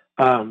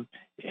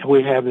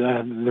 We have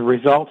the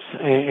results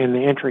and the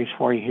entries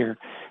for you here.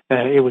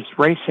 It was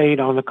race 8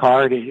 on the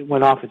card. It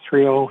went off at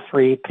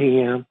 3:03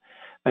 p.m.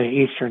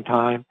 Eastern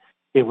time.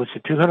 It was a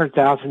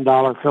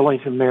 $200,000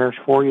 fillies and mares,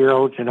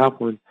 4-year-olds and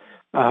upward,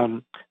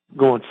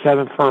 going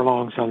 7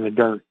 furlongs on the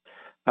dirt.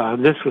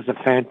 This was a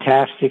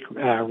fantastic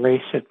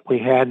race that we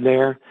had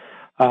there.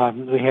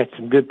 We had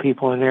some good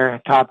people in there.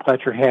 Todd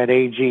Pletcher had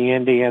A.G.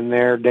 Indy in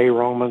there. Day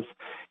Romans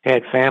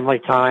had Family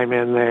Time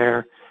in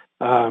there.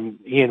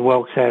 Ian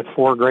Wilkes had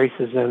 4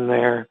 Graces in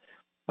there.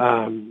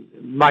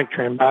 Mike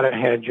Trambata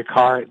had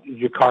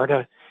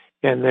Jakarta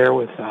in there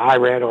with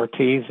Irad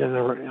Ortiz in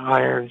the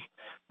irons.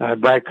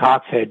 Brad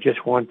Cox had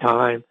just one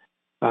time.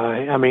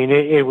 I mean,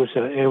 it was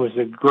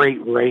a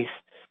great race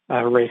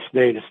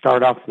day to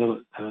start off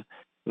the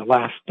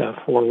last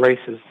 4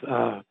 races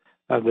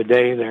of the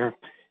day there.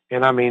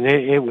 And I mean,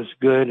 it was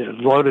good. It was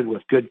loaded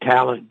with good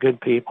talent,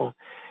 good people.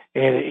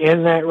 And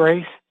in that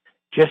race,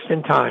 Just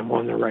in Time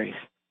won the race.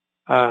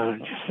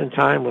 Just in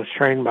Time was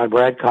trained by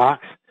Brad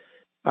Cox.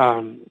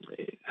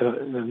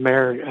 The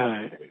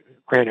mare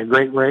ran a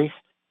great race.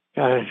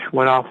 She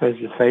went off as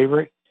the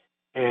favorite.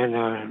 And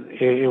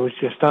it was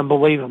just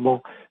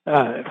unbelievable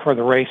for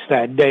the race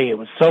that day. It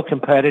was so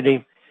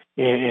competitive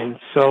and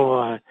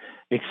so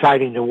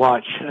exciting to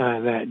watch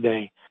that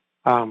day.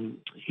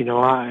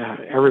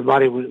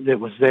 Everybody that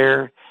was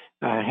there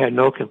had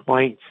no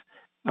complaints.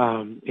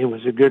 It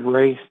was a good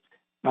race,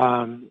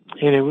 and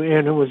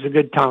it was a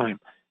good time.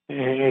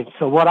 And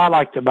so what I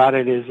liked about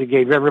it is it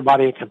gave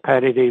everybody a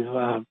competitive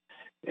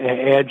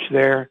edge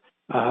there.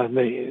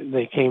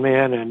 They came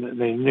in and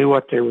they knew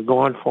what they were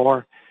going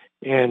for,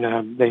 and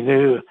they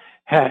knew,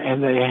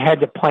 and they had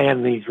to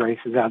plan these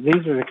races out.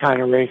 These are the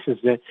kind of races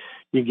that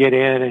you get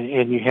in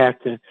and you have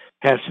to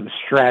have some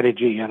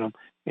strategy in them.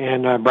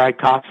 And Brad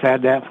Cox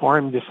had that for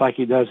him, just like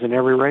he does in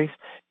every race.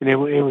 And it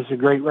was a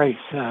great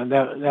race.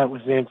 That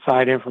was the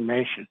inside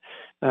information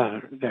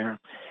there.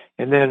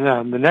 And then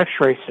the next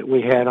race that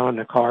we had on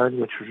the card,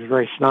 which was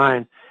race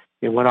 9,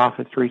 it went off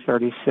at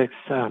 3:36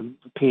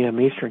 p.m.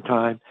 Eastern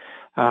time,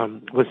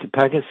 was the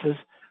Pegasus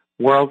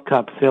World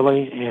Cup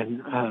filly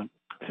and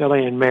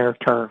mare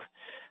turf.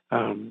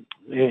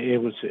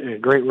 It was a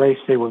great race.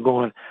 They were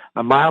going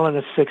a mile and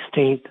a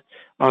 16th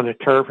on the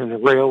turf, and the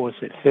rail was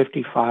at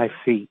 55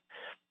 feet.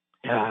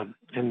 And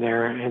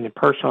the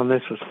purse on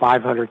this was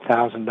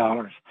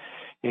 $500,000.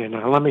 And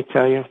let me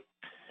tell you,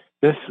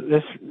 this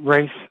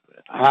race,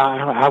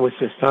 I was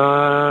just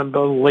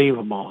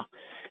unbelievable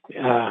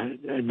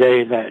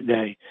that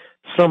day.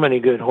 So many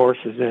good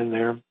horses in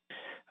there.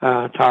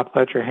 Todd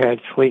Pletcher had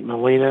Sweet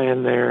Melina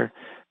in there.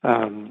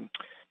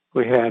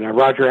 We had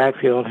Roger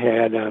Atfield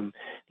had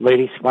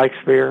Lady Spike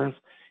Spears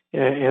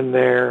in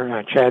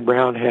there. Chad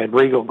Brown had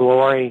Regal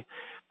Glory,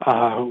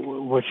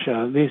 which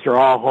these are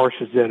all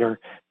horses that are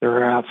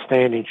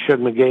outstanding. Shug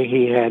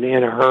McGahee had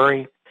In a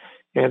Hurry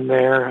in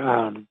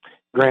there.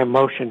 Graham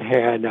Motion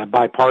had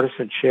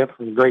Bipartisanship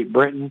from Great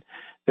Britain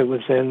that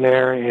was in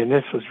there, and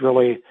this was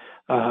really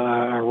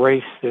a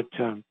race that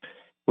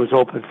was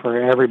open for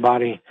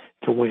everybody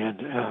to win.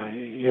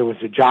 It was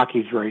a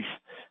jockey's race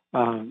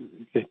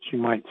that you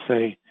might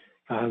say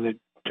that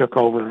took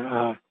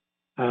over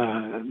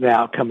the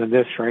outcome of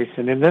this race.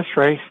 And in this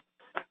race,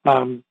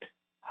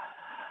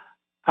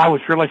 I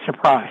was really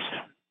surprised.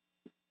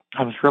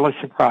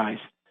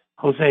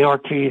 Jose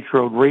Ortiz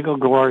rode Regal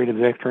Glory to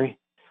victory.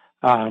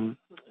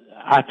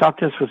 I thought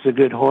this was a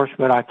good horse,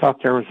 but I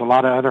thought there was a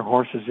lot of other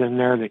horses in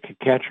there that could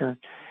catch her,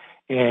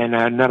 and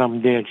none of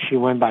them did. She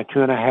won by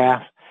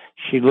 2.5,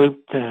 she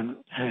looped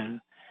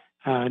down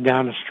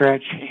the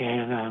stretch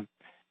and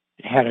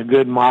had a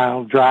good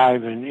mile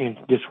drive and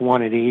just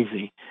won it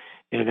easy.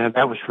 And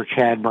that was for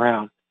Chad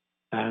Brown.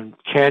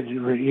 Chad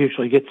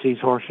usually gets these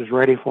horses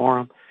ready for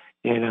him,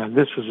 and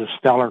this was a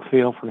stellar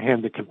field for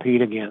him to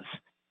compete against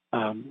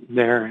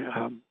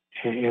there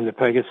in the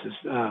Pegasus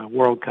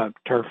World Cup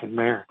Turf and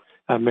Mare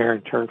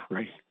and Turf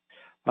race.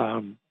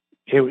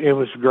 It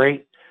was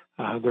great.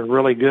 They're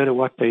really good at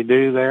what they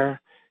do there,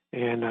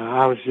 and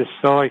I was just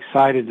so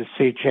excited to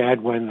see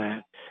Chad win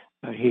that.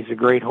 He's a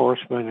great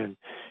horseman, and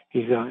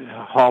he's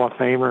a Hall of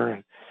Famer,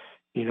 and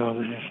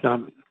there's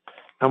not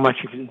much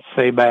you can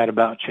say bad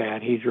about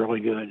Chad. He's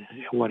really good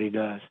at what he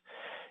does.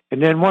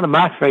 And then one of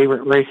my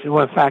favorite races,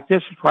 well, in fact,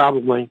 this is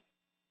probably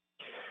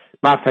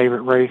my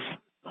favorite race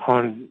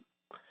on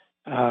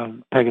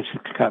Pegasus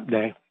Cup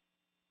Day.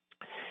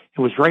 It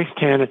was race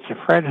 10. It's the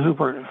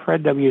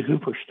Fred W.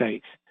 Hooper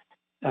Stakes,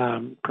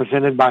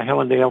 presented by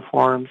Hillendale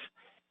Farms,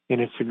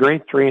 and it's a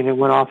grade 3, and it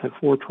went off at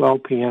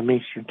 4:12 p.m.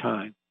 Eastern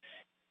Time.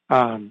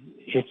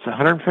 It's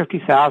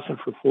 $150,000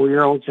 for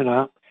 4-year-olds and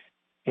up,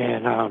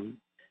 and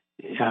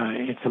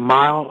it's a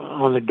mile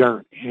on the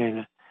dirt.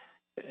 And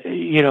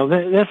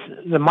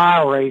the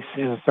mile race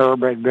in a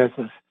thoroughbred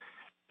business.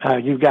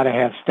 You've got to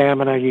have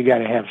stamina. You got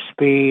to have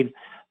speed.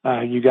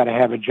 You got to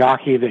have a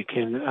jockey that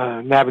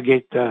can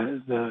navigate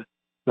the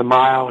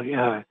mile.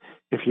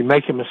 If you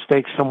make a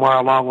mistake somewhere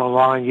along the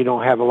line, you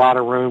don't have a lot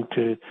of room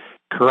to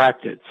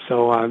correct it.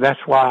 So that's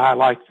why I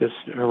like this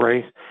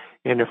race.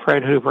 And the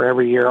Fred Hooper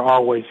every year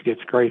always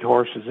gets great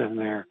horses in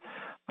there.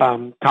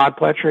 Todd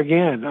Pletcher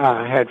again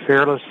had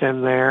Fearless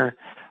in there,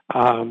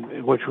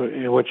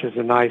 which is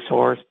a nice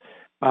horse.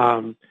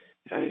 Todd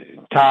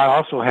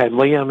also had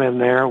Liam in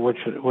there, which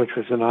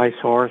was a nice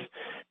horse.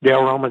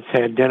 Dale Romans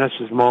had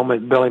Dennis's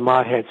Moment. Billy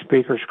Mott had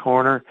Speaker's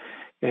Corner,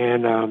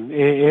 and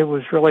it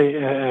was really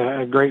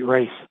a great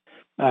race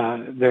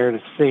there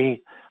to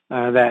see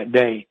that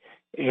day.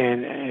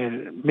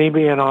 And me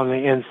being on the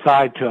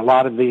inside to a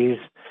lot of these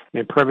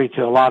and privy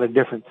to a lot of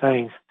different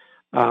things,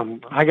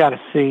 I got to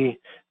see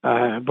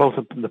both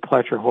of the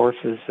Pletcher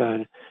horses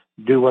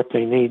do what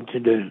they need to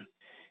do.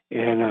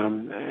 And,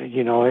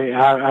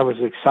 I was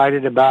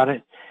excited about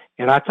it,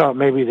 and I thought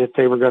maybe that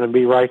they were going to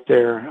be right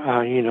there,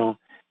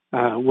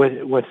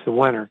 with the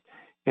winner,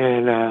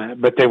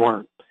 and but they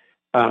weren't.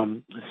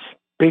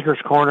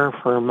 Speaker's Corner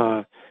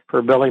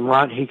for Billy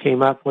Mott, he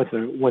came up with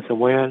a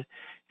win,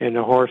 and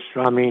the horse,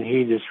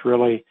 he just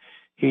really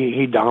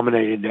he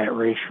dominated that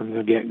race from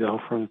the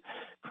get-go, from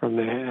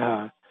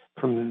the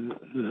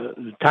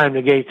time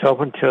the gates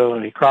opened till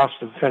he crossed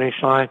the finish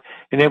line,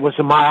 and it was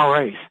a mile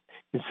race.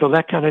 And so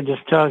that kind of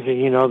just tells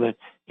you, that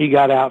he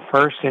got out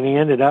first and he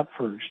ended up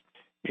first.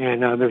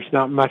 And there's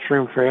not much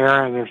room for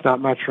error, and there's not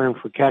much room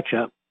for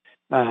catch-up,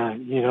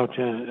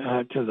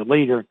 to the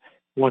leader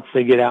once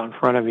they get out in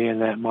front of you in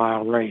that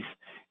mile race.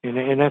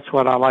 And that's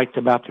what I liked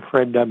about the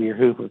Fred W.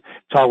 Hooper.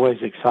 It's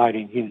always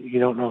exciting. You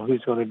don't know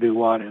who's going to do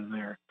what in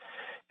there.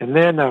 And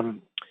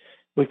then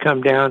we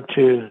come down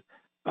to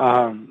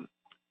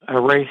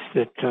a race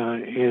that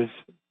is,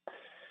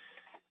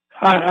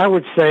 I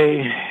would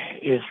say,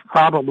 is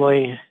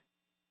probably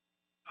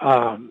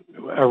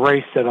a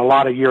race that a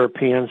lot of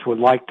Europeans would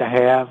like to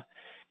have.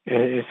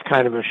 It's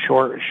kind of a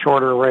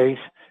shorter race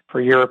for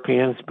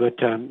Europeans, but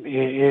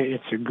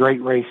it's a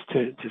great race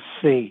to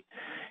see.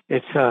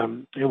 It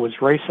was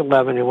race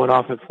 11. It went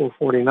off at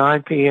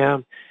 4:49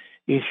 p.m.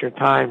 Eastern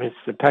Time. It's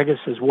the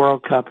Pegasus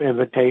World Cup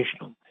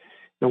Invitational.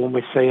 And when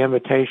we say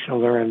invitational,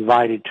 they're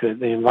invited to it.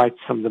 They invite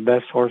some of the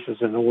best horses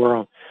in the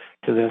world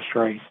to this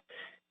race.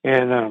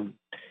 And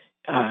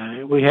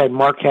we had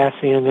Mark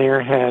Cassidy in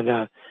there,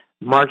 had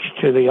March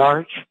to the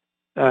Arch,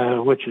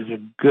 which is a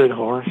good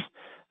horse.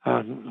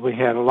 We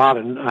had a lot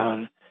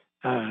of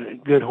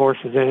good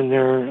horses in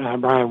there.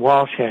 Brian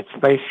Walsh had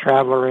Space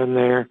Traveler in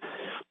there.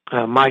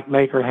 Mike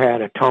Maker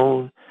had a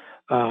Tone,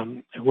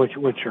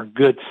 which are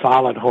good,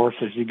 solid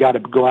horses. You got to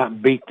go out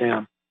and beat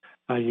them.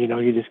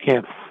 You just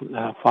can't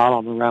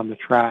follow them around the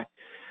track.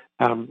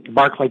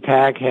 Barclay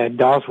Tagg had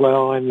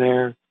Doswell in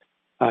there.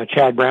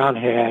 Chad Brown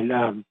had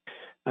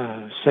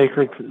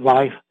Sacred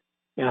Life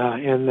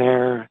in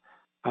there.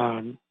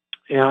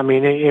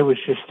 It was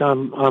just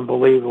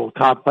unbelievable.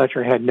 Todd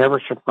Pletcher had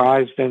Never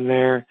Surprised in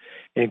there,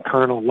 and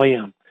Colonel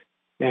Liam.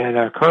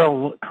 And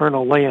Colonel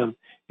Liam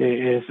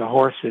is a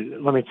horse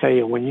that, let me tell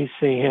you, when you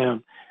see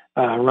him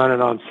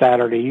running on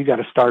Saturday, you got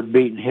to start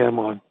beating him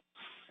on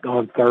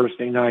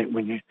Thursday night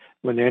when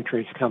the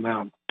entries come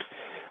out.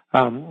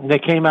 They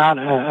came out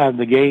of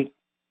the gate,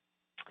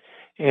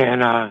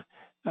 and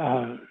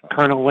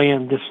Colonel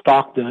Liam just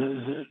stalked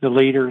the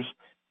leaders,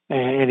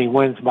 and he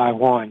wins by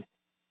 1.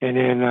 And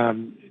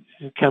then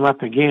come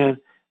up again,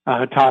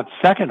 Todd's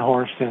second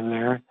horse in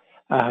there,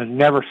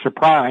 Never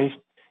Surprised.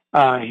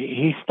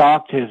 He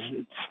stalked his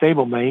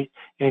stablemate,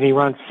 and he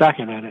runs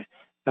second in it.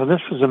 Now,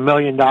 this was $1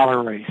 million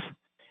race,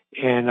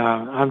 and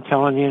I'm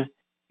telling you,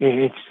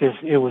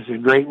 it was a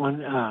great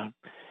one.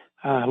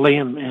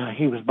 Liam,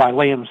 he was by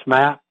Liam's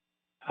Map.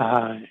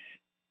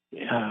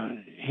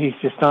 he's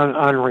just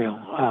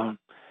unreal.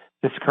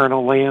 This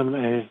Colonel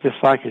Liam is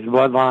just like his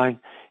bloodline.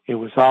 It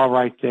was all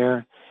right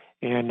there.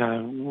 And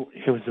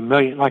it was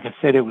like I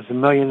said, it was $1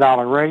 million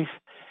race.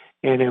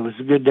 And it was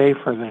a good day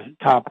for the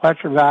Todd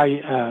Pletcher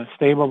value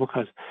stable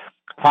because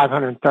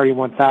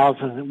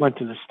 $531,000 went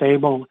to the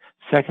stable.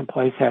 Second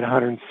place had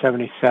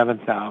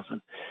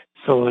 $177,000.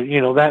 So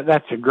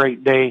that's a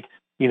great day,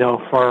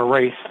 for a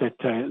race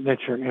that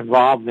you're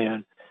involved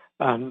in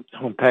on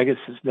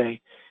Pegasus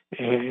Day.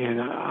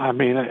 And I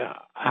mean,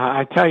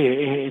 I tell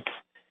you,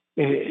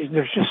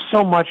 there's just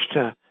so much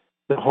to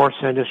the horse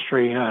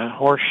industry,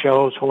 horse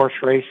shows, horse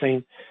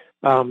racing.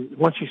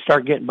 Once you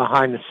start getting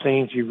behind the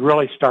scenes, you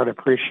really start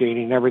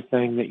appreciating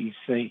everything that you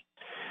see.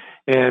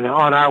 And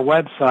on our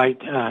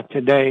website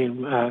today,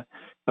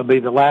 will be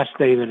the last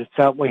day that it's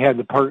up. We had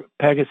the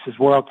Pegasus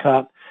World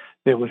Cup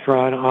that was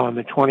run on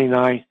the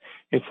 29th.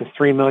 It's a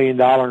 $3 million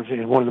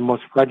in one of the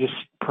most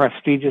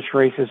prestigious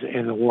races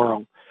in the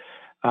world.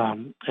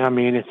 I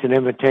mean, it's an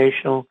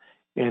invitational.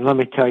 And let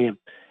me tell you,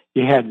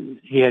 he had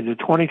the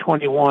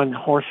 2021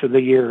 Horse of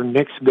the Year,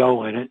 Nick's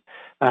Go, in it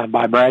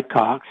by Brad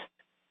Cox.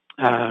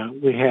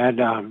 We had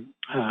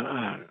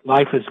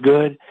Life is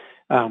Good,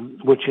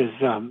 which is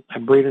a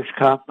Breeders'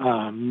 Cup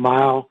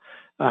mile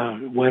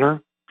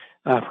winner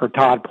for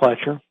Todd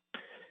Pletcher.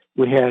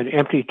 We had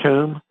Empty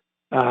Tomb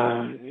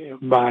by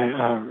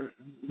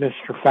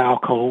Mr.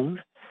 Falcone,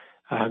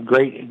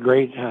 great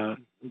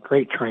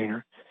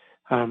trainer.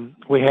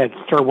 We had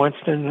Sir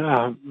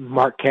Winston,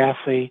 Mark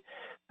Cassidy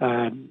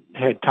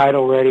had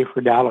title ready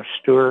for Dallas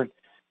Stewart.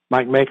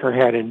 Mike Maker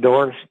had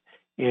endorsed,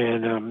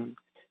 and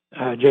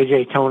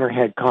J.J. Toner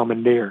had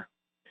commandeer.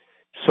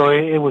 So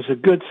it was a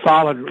good,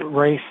 solid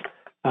race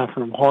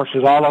from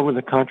horses all over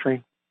the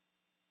country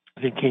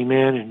that came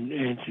in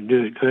and to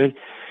do it good.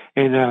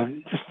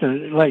 And just to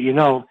let you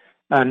know,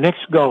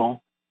 Nick's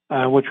Go,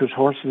 which was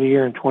Horse of the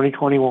Year in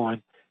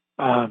 2021,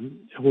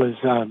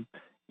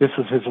 this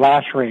was his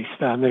last race.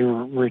 They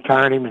were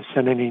retiring him and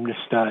sending him to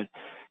stud.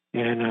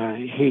 And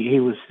he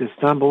was just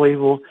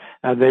unbelievable.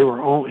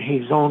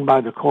 He's owned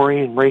by the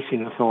Korean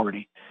Racing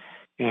Authority.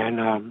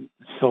 And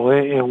so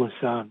it was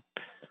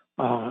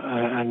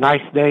a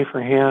nice day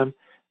for him.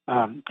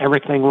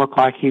 Everything looked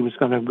like he was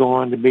going to go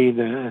on to be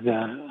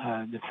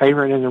the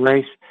favorite in the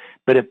race,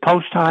 but at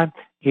post time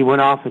he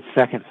went off as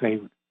second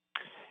favorite,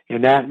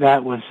 and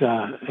that was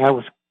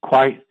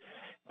quite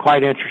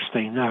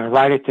interesting.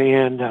 Right at the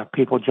end,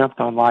 people jumped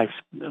on Life's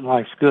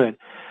Good.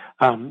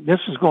 This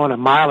was going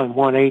 1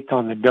 1/8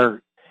 on the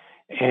dirt,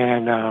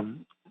 and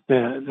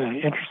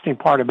the interesting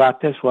part about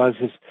this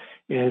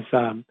is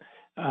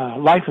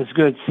Life is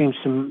Good seems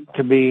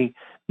to be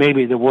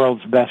maybe the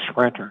world's best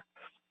sprinter.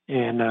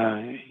 And,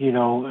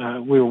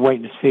 we were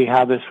waiting to see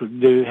how this would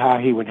do, how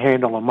he would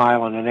handle 1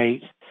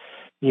 1/8,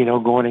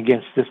 going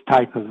against this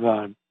type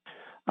of,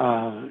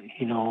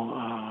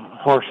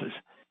 horses.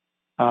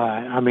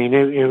 I mean,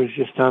 it was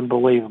just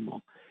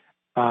unbelievable.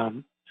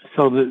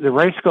 So the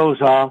race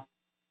goes off,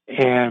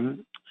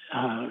 and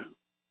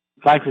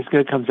Life is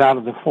Good comes out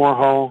of the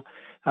 4-hole,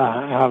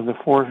 out of the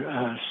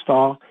 4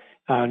 stall.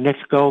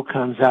 Nick's Go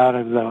comes out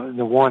of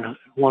the one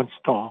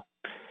stall.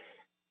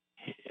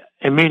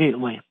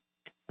 Immediately,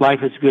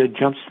 Life is Good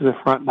jumps to the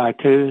front by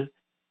 2.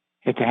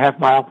 At the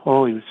half-mile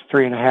pole, he was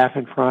 3.5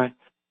 in front.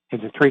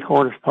 At the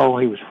 3/4 pole,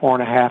 he was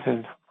 4.5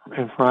 in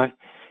front,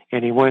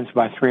 and he wins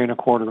by 3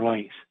 1/4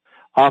 lengths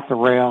off the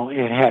rail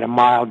and had a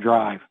mile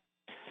drive.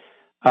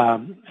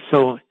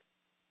 So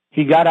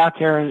he got out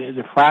there.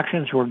 The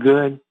fractions were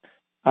good.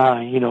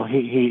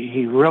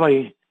 He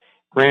really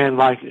ran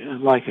like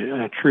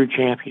a true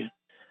champion.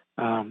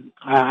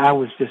 I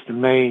was just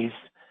amazed,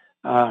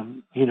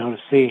 to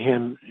see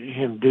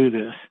him do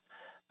this.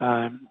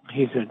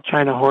 He's a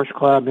China Horse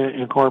Club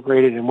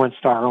Incorporated and One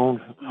Star owned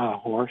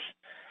horse.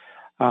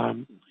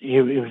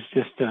 It was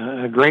just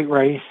a great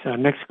race.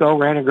 Nick's Go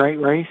ran a great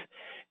race.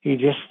 He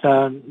just,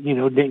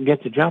 didn't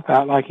get the jump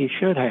out like he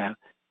should have.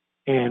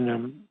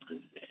 And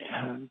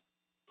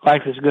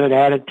Life is Good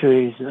added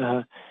to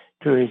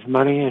his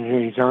money and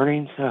his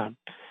earnings.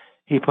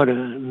 He put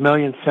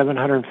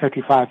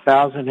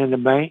 $1,755,000 in the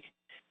bank,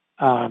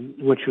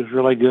 which was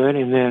really good.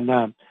 And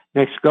then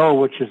Nick's Go,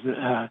 which is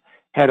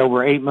had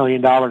over $8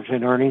 million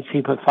in earnings,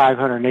 he put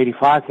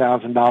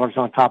 $585,000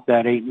 on top of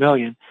that $8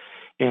 million.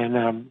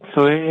 And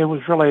so it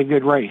was really a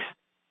good race.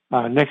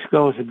 Nick's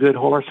Go is a good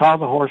horse. All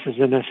the horses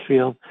in this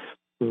field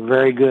were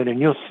very good, and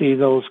you'll see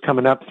those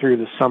coming up through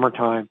the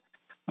summertime,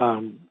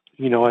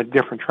 at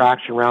different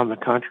tracks around the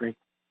country.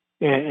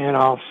 And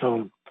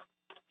also,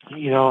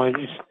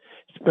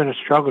 it's been a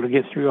struggle to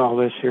get through all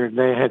this here.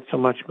 They had so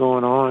much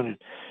going on, and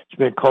it's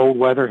been cold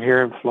weather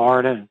here in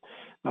Florida,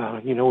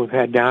 and we've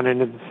had down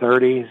into the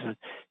 30s,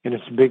 and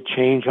it's a big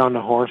change on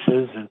the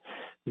horses, and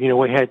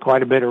we had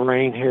quite a bit of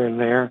rain here and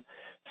there,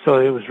 so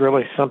it was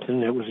really something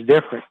that was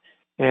different.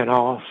 And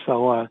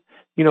also,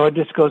 it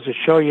just goes to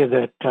show you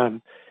that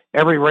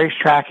every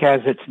racetrack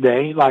has its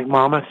day. Like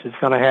Monmouth is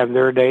going to have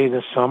their day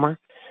this summer.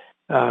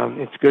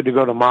 It's good to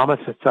go to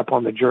Monmouth. It's up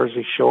on the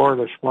Jersey Shore.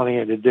 There's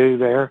plenty to do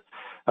there.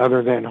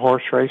 other than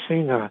horse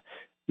racing.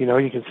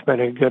 You can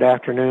spend a good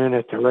afternoon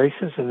at the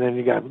races, and then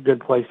you got good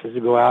places to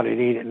go out and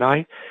eat at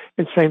night.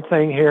 And same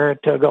thing here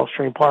at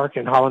Gulfstream Park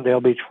in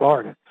Hollandale Beach,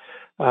 Florida.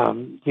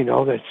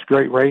 That's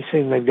great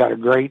racing. They've got a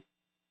great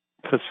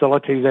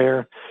facility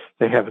there.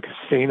 They have a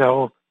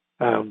casino.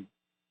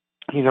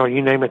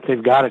 You name it,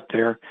 they've got it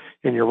there.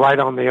 And you're right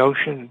on the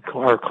ocean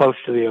or close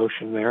to the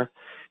ocean there.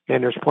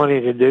 And there's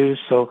plenty to do.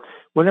 So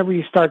whenever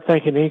you start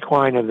thinking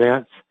equine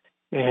events,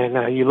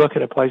 and you look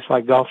at a place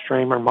like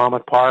Gulfstream or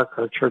Monmouth Park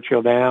or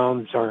Churchill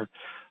Downs or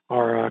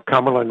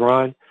Cumberland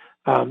Run,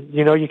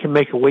 you can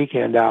make a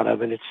weekend out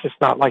of it. It's just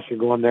not like you're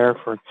going there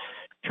for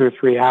 2 or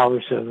 3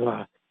 hours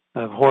of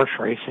horse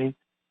racing,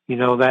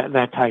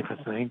 that type of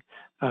thing.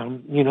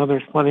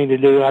 There's plenty to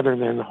do other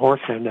than the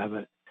horse end of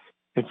it.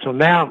 And so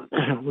now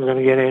we're going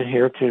to get in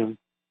here to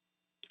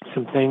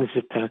some things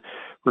that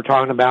we're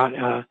talking about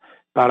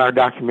our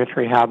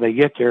documentary, How They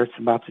Get There. It's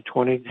about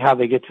how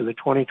they get to the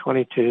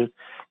 2022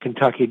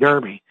 Kentucky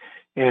Derby.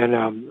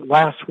 And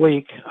last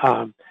week,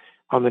 on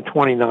the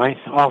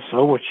 29th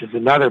also, which is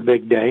another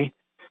big day,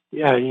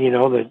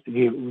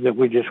 that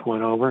we just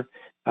went over,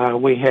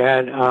 we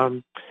had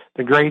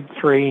the Grade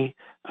 3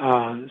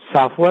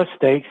 Southwest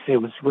Stakes. It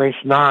was race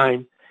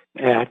 9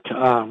 at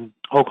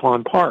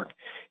Oaklawn Park.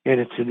 And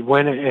it's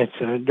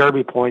a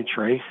Derby points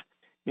race.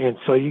 And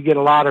so you get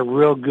a lot of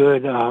real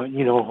good,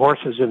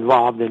 horses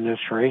involved in this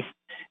race.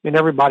 And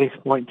everybody's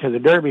pointing to the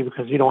Derby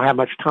because you don't have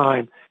much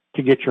time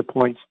to get your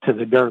points to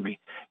the Derby.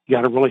 You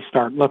got to really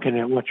start looking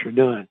at what you're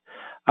doing.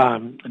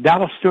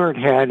 Dallas Stewart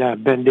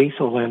had Ben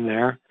Diesel in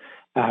there,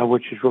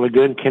 which is really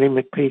good. And Kenny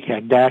McPeak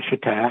had Dash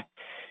Attack.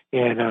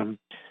 And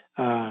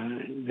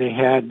they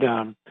had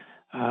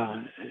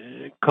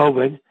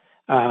COVID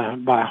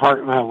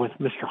with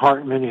Mr.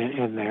 Hartman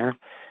in there.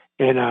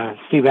 And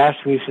Steve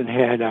Asmussen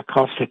had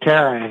Costa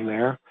Terra in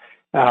there,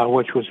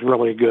 which was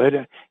really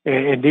good.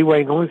 And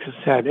D-Wayne Lucas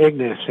had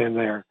Ignis in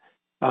there.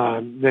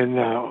 Then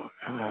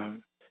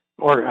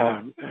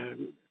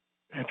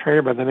a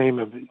trainer by the name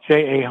of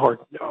J.A.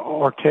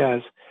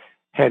 Ortez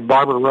had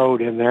Barber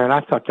Road in there, and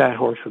I thought that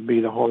horse would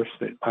be the horse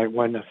that might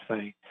win this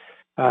thing.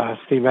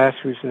 Steve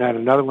Asmussen had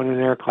another one in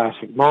there,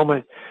 Classic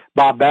Moment.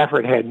 Bob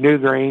Baffert had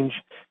Newgrange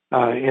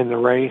in the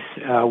race,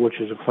 which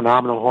is a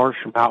phenomenal horse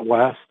from out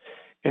west.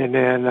 And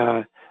then,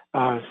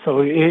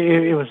 so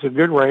it was a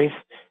good race.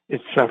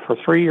 It's for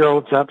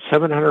 3-year-olds up,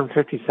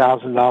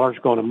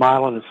 $750,000, going a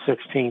mile and a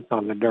 16th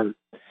on the dirt.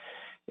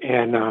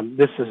 And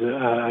this is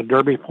a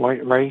Derby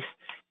point race.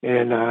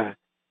 And,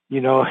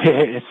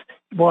 it's,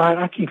 well,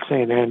 I keep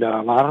saying and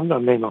a lot. I'm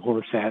going to name a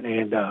horse that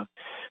and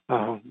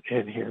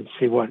in here and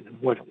see what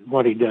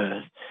he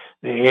does.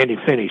 Andy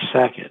finished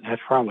second.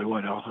 That's probably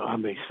what I'll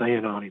be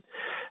saying on him.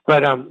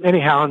 But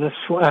anyhow, in this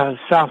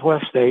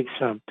Southwest Stakes,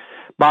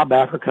 Bob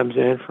Baffert comes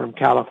in from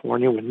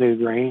California with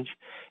Newgrange,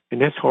 and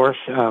this horse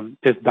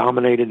just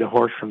dominated the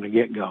horse from the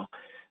get-go.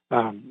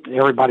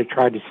 Everybody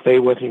tried to stay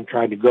with him,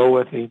 tried to go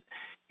with him,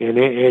 and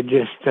they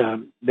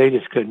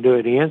just couldn't do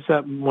it. He ends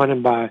up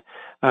winning by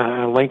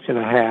a length and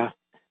a half,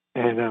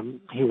 and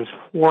he was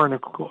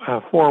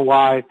 4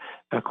 wide,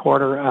 a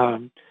quarter,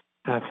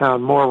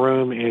 found more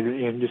room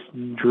and just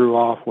drew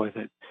off with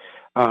it.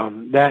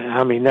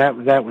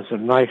 That was a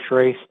nice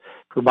race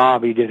for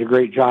Bob. He did a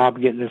great job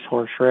getting this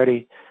horse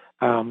ready.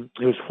 It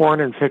was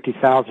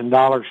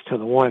 $450,000 to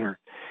the winner,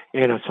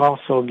 and it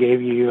also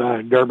gave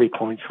you Derby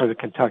points for the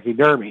Kentucky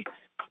Derby.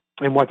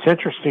 And what's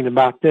interesting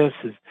about this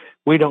is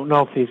we don't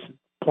know if these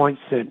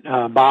points that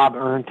Bob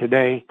earned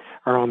today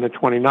are on the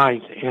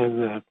 29th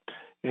in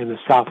the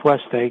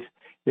Southwest Stakes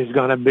is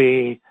going to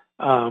be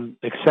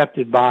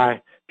accepted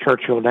by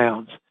Churchill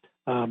Downs.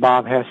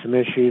 Bob has some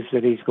issues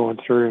that he's going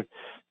through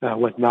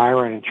with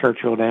Naira and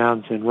Churchill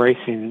Downs and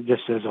racing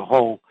just as a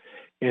whole,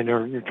 and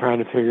they're trying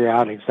to figure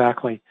out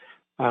exactly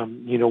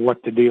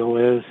what the deal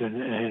is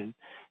and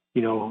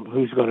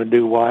who's going to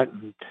do what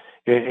and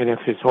if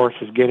his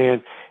horses get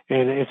in.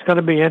 And it's going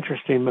to be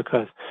interesting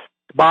because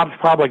Bob's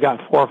probably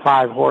got 4 or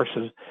 5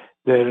 horses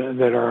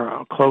that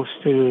are close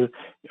to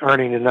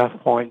earning enough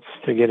points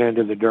to get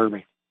into the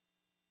Derby.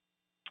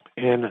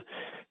 And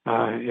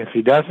if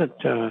he doesn't,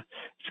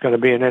 it's going to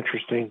be an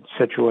interesting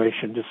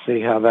situation to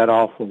see how that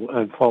all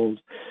unfolds.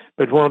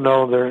 But we'll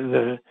know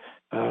they're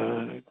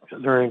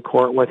in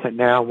court with it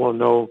now. We'll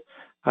know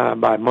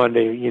by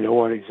Monday,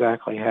 what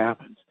exactly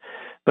happens.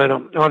 But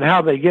on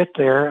how they get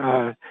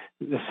there,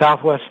 the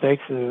Southwest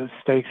Stakes is a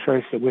stakes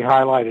race that we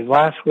highlighted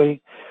last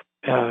week,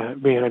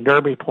 being a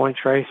Derby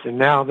points race. And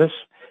now this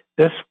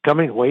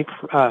coming week,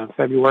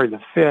 February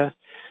the 5th,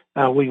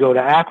 we go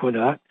to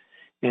Aqueduct.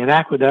 And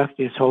Aqueduct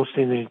is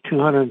hosting the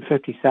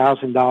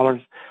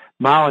 $250,000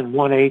 mile and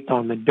 1/8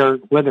 on the dirt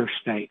Wither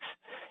Stakes.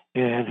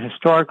 And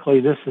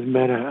historically, this has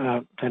been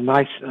a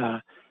nice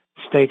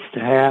stakes to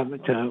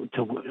have to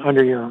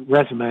under your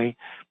resume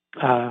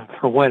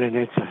for winning.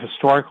 It's a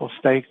historical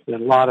stakes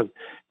that a lot of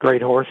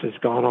great horses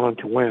gone on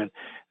to win.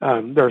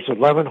 There's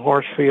 11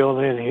 horse field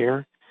in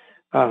here.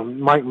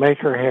 Mike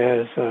Maker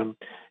has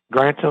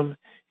Grantham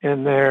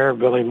in there.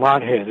 Billy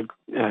Mott has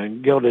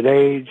Gilded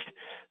Age.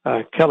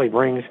 Kelly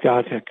Bring's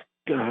got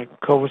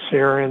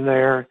Covaseer in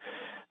there,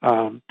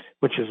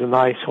 which is a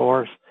nice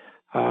horse.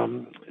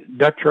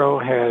 Dutro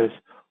has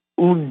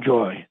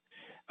Unjoy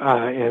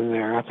in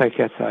there. I think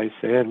that's how I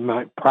said.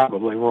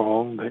 Probably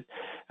wrong, but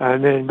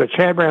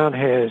Chad Brown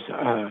has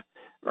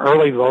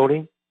early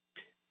voting,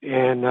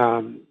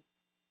 and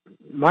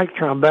Mike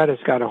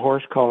Trombetta's got a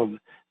horse called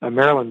a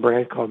Maryland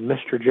bred called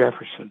Mr.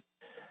 Jefferson.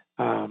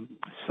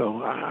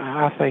 So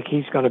I think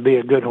he's going to be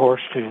a good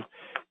horse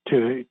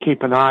to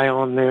keep an eye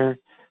on there.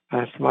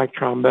 That's Mike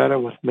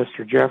Trombetta with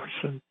Mr.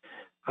 Jefferson.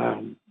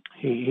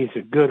 He's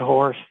a good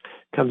horse,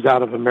 comes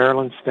out of a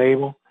Maryland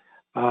stable.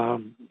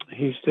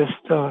 He's just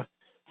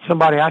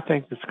somebody I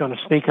think that's going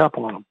to sneak up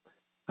on him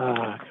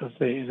because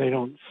they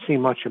don't see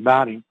much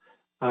about him,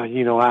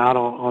 out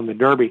on the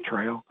Derby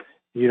trail.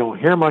 You don't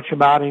hear much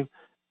about him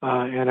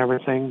and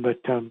everything, but,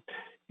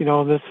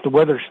 this is the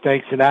Wither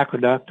Stakes at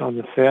Aqueduct on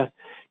the 5th.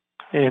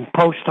 And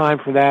post time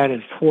for that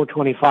is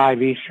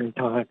 4:25 Eastern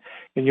time,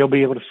 and you'll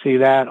be able to see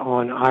that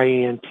on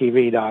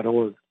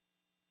ientv.org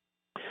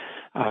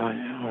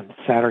on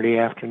Saturday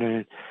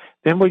afternoon.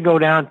 Then we go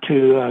down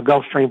to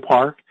Gulfstream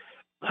Park,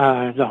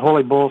 the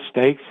Holy Bull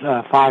Stakes,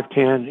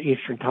 5:10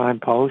 Eastern time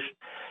post.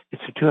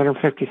 It's a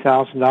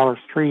 $250,000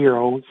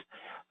 3-year-olds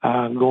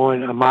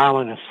going a mile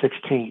and a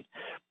 16th.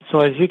 So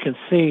as you can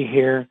see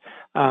here,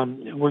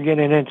 we're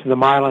getting into the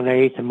mile and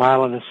 8th and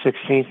mile and the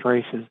 16th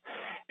races.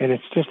 And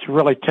it's just to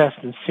really test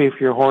and see if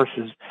your horse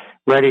is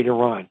ready to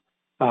run.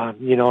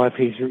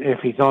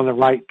 If he's on the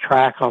right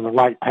track, on the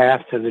right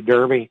path to the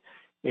Derby,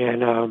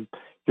 and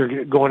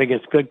you're going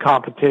against good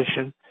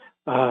competition,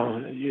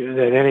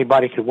 that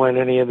anybody could win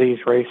any of these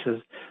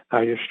races.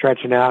 You're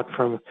stretching out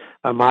from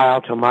a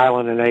mile to a mile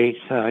and an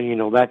eighth,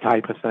 that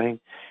type of thing.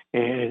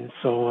 And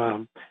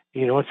so,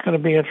 it's going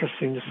to be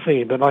interesting to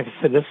see. But like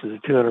I said, this is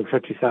a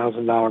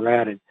 $250,000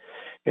 added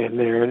in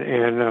there,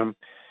 and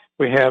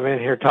we have in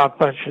here, Todd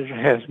Pletcher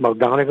has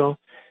Modonigo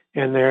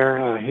in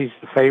there. He's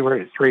the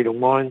favorite at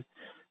 3-1.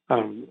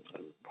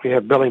 We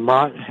have Billy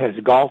Mott has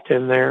Galt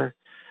in there,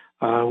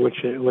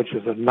 which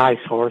is a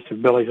nice horse,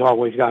 and Billy's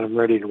always got him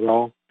ready to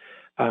roll.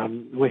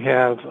 We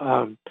have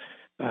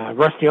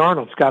Rusty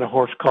Arnold's got a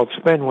horse called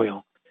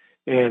Spinwheel,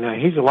 and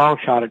he's a long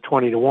shot at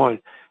 20-1,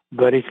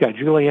 but he's got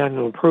Julian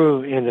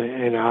Lepru in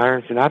the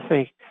irons, and I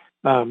think,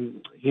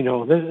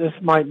 this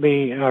might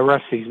be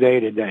Rusty's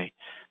day today.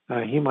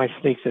 He might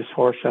sneak this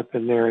horse up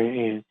in there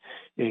and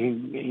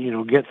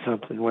get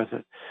something with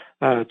it.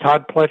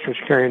 Todd Pletcher's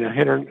carrying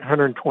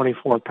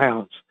 124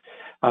 pounds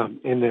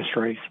in this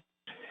race.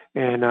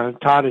 And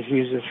Todd has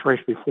used this race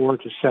before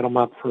to set him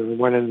up for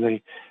winning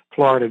the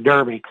Florida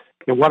Derby.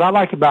 And what I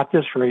like about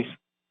this race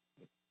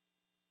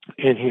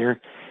in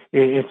here,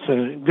 it's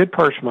a good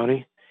purse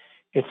money.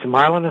 It's a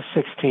mile and a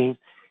 16.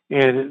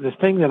 And the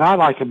thing that I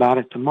like about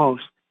it the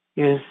most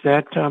is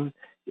that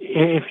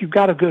if you've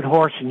got a good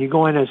horse and you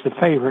go in as the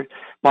favorite,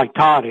 like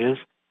Todd is,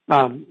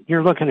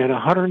 you're looking at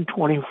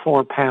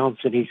 124 pounds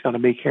that he's going to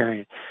be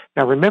carrying.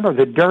 Now, remember,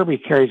 the Derby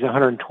carries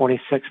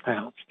 126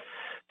 pounds.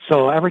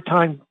 So every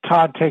time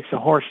Todd takes a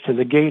horse to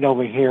the gate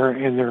over here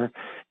in their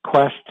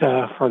quest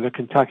for the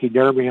Kentucky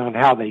Derby on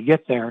how they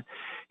get there,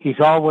 he's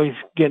always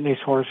getting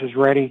these horses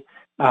ready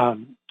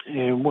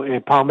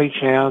in Palm Beach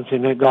Downs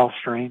and at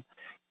Gulfstream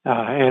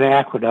and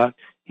Aqueduct.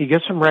 He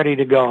gets them ready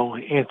to go,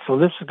 and so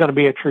this is going to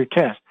be a true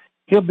test.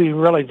 It'll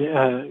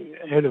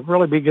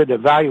really be good to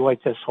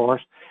evaluate this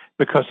horse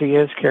because he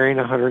is carrying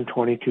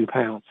 122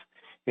 pounds.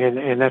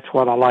 And that's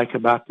what I like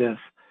about this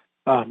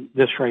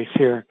race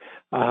here.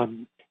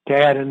 To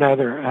add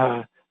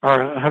another,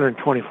 or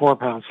 124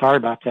 pounds, sorry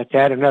about that, to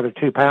add another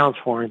 2 pounds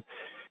for him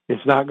is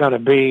not going to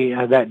be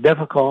that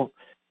difficult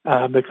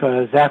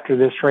because after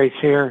this race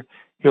here,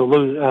 he'll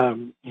lose,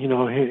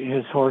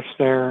 his horse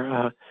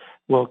there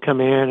will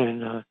come in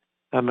and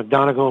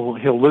McDonegal,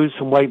 he'll lose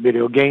some weight, but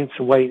he'll gain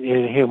some weight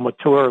and he'll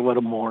mature a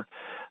little more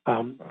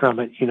from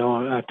it.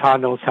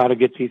 Todd knows how to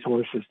get these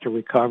horses to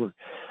recover.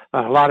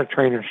 A lot of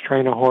trainers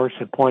train a horse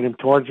and point him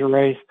towards a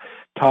race.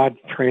 Todd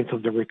trains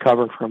them to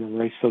recover from a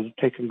race so that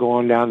they can go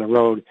on down the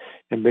road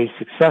and be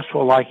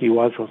successful like he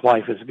was with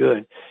Life is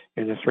Good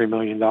in the $3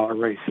 million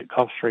race at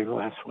Gulfstream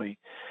last week.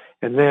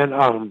 And then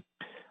on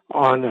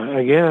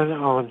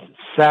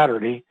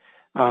Saturday,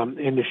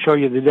 and to show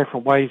you the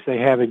different ways they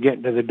have of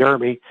getting to the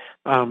Derby,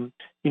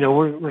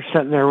 we're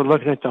sitting there, we're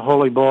looking at the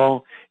Holy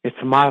Bull. It's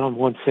a mile and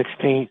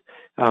 1/16,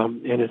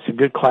 and it's a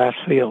good class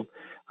field.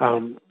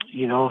 So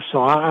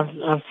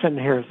I'm sitting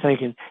here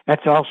thinking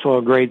that's also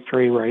a grade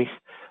 3 race,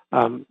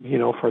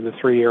 for the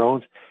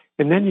 3-year-olds.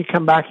 And then you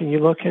come back and you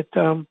look at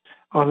on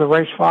the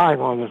race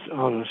 5 on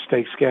the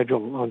stake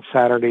schedule on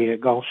Saturday at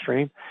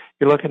Gulfstream.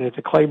 You're looking at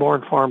the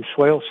Claiborne Farm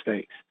Swale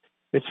Stakes.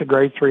 It's a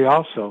grade 3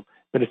 also,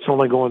 but it's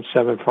only going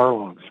 7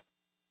 furlongs.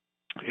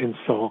 And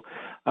so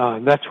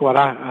that's what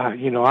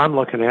I'm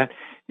looking at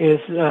is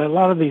a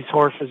lot of these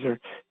horses are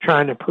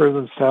trying to prove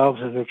themselves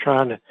and they're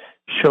trying to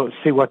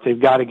see what they've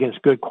got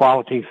against good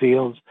quality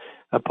fields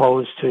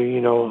opposed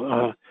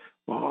to,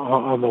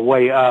 on the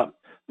way up.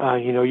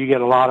 You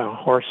get a lot of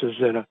horses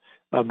that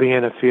be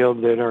in a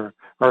field that are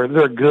or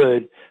they're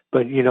good,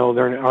 but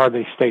are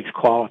they stakes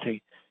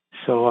quality?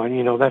 So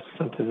that's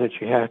something that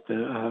you have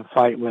to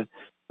fight with.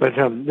 But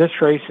this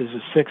race is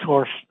a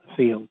 6-horse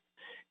field,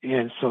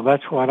 and so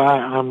that's what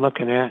I'm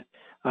looking at.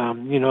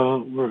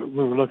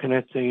 We're looking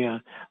at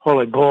the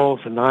Holy Bulls,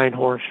 a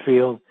 9-horse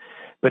field,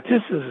 but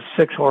this is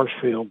a 6-horse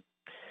field.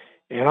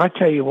 And I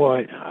tell you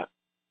what,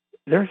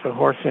 there's a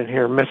horse in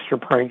here, Mr.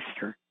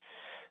 Prankster.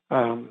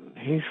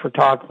 He's for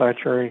Todd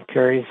Fletcher. He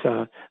carries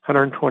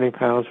 120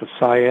 pounds with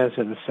Saez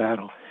in the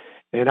saddle.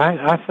 And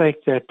I think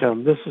that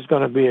this is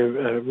going to be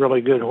a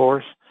really good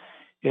horse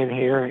in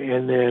here.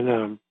 And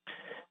then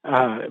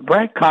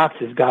Brad Cox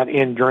has got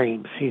In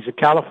Dreams. He's a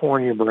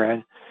California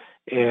bred,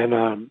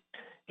 and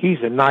he's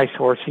a nice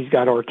horse. He's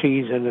got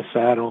Ortiz in the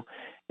saddle.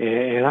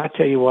 And I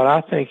tell you what,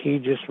 I think he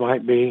just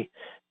might be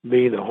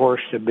the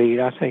horse to beat.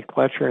 I think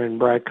Fletcher and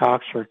Brad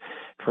Cox are,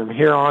 from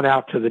here on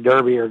out to the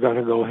Derby, are going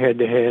to go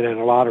head-to-head in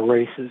a lot of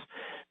races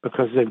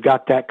because they've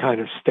got that kind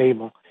of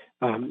stable,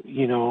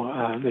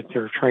 that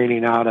they're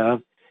training out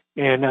of.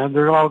 And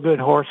they're all good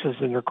horses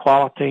and they're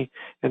quality,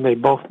 and they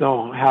both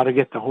know how to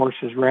get the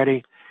horses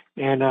ready.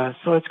 And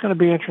so it's going to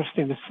be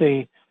interesting to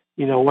see,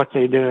 what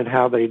they do and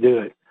how they do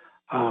it.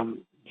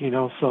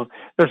 So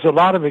there's a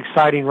lot of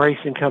exciting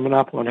racing coming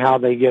up on how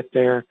they get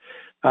there.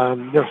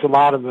 There's a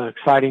lot of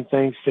exciting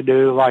things to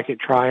do, like at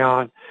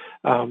Tryon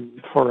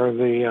for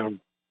the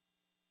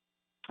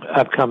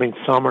upcoming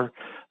summer.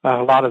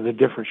 A lot of the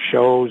different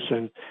shows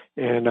and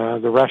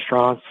the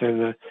restaurants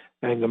and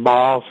the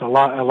malls. A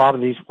lot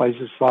of these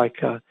places like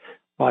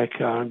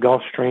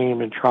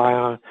Gulfstream and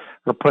Tryon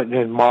are putting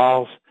in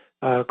malls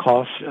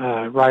close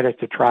right at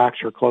the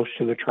tracks or close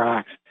to the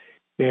tracks.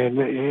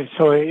 And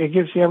so it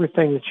gives you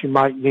everything that you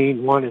might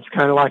need. One, it's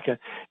kind of like a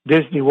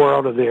Disney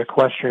World of the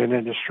equestrian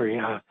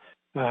industry,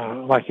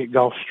 like at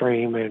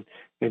Gulfstream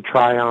and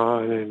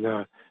Tryon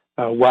and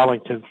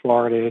Wellington,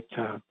 Florida, at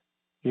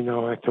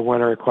the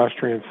Winter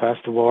Equestrian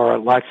Festival, or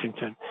at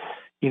Lexington.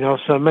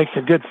 So it makes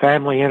a good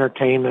family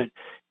entertainment,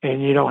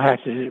 and you don't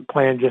have to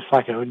plan just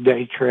like a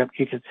day trip.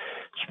 You can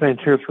spend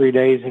 2 or 3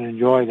 days and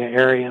enjoy the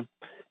area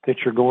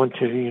that you're going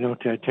to,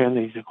 to attend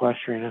these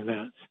equestrian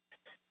events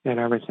and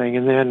everything.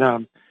 And then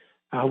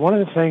one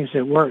of the things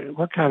that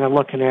we're kind of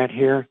looking at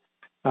here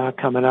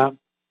coming up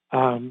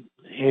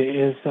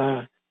is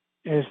the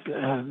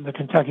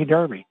Kentucky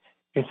Derby.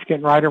 It's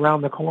getting right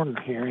around the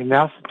corner here, and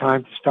now's the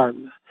time to start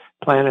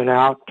planning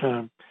out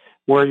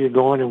where you're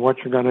going and what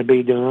you're going to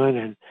be doing,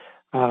 and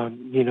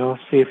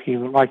see if you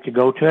would like to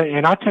go to it.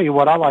 And I'll tell you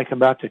what I like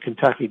about the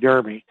Kentucky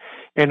Derby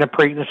and the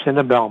Preakness and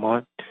the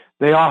Belmont.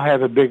 They all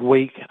have a big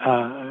week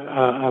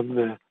of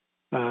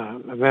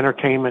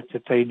entertainment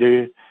that they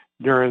do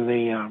during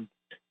the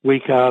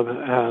week of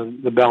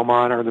the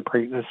Belmont or the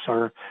Preakness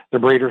or the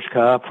Breeders'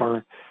 Cup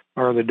or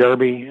the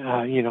Derby,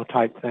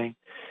 type thing.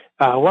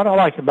 What I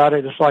like about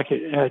it is like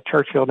at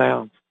Churchill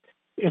Downs.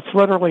 It's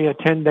literally a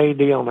 10-day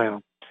deal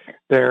now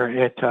there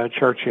at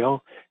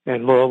Churchill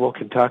and Louisville,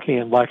 Kentucky,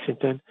 and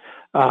Lexington.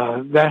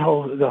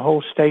 The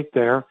whole state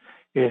there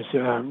is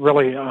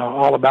really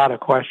all about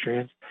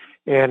equestrians.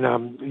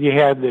 And you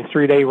have the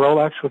 3-day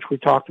Rolex, which we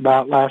talked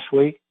about last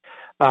week,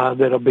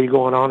 that'll be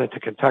going on at the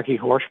Kentucky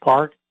Horse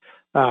Park.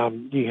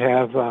 You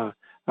have a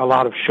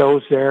lot of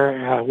shows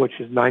there, which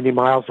is 90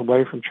 miles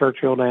away from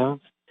Churchill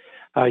Downs.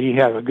 You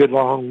have a good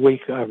long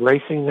week of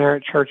racing there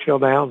at Churchill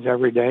Downs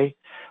every day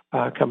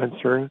coming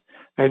through.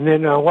 And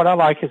then what I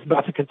like is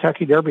about the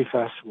Kentucky Derby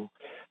Festival.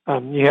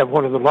 You have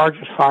one of the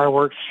largest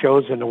fireworks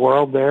shows in the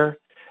world there.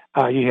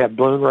 You have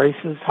balloon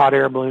races, hot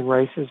air balloon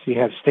races. You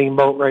have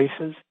steamboat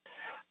races.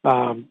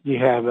 You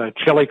have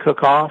chili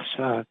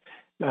cook-offs.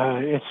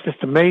 It's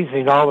just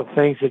amazing all the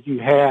things that you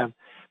have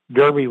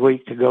Derby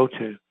week to go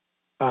to.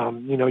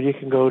 You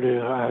can go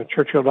to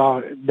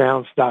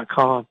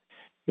churchilldowns.com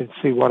and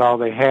see what all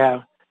they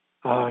have,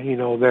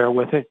 there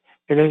with it.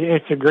 And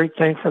it's a great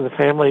thing for the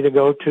family to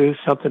go to,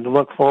 something to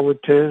look forward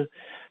to.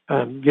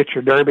 Get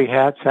your Derby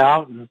hats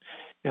out, and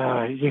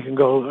you can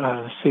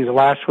go see the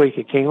last week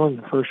at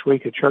Keeneland, the first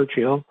week at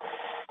Churchill.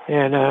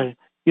 And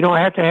you don't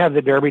have to have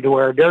the Derby to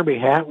wear a Derby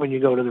hat when you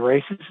go to the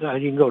races.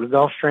 You can go to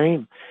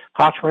Gulfstream,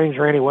 Hot Springs,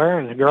 or anywhere,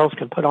 and the girls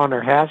can put on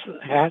their hats,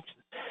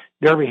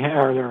 Derby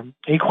or their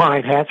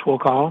equine hats, we'll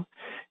call them,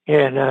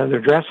 and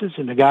their dresses,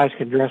 and the guys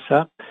can dress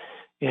up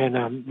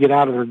and get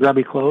out of their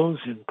grubby clothes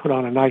and put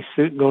on a nice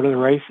suit and go to the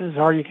races,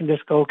 or you can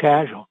just go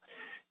casual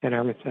and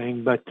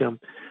everything. But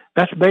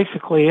that's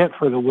basically it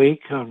for the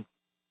week.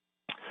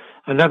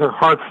 Another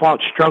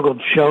hard-fought, struggled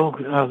show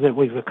that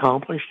we've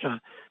accomplished.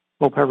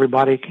 Hope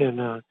everybody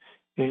can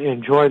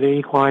enjoy the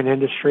equine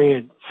industry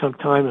at some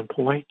time and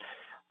point.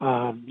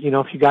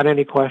 If you got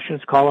any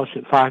questions, call us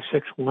at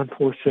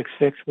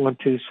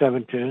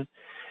 561-466-1272,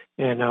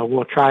 and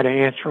we'll try to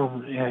answer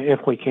them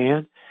if we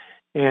can.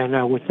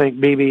 And we thank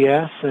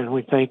BBS, and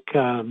we thank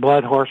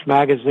Blood Horse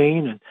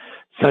Magazine, and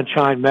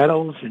Sunshine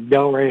Meadows, and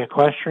Delray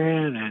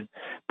Equestrian, and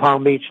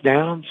Palm Beach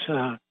Downs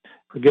for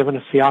giving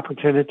us the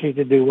opportunity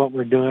to do what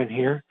we're doing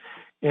here.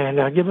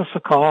 And give us a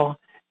call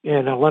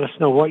and let us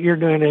know what you're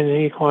doing in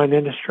the equine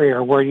industry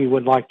or where you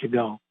would like to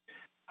go.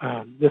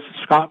 This is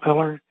Scott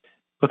Miller.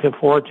 Looking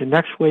forward to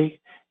next week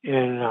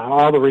and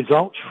all the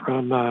results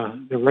from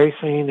the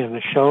racing and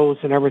the shows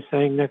and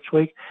everything next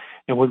week.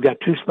 And we've got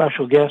 2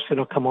 special guests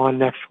that'll come on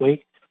next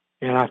week.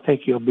 And I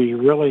think you'll be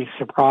really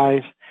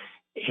surprised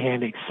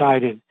and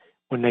excited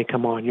when they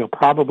come on. You'll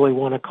probably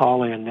want to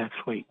call in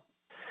next week.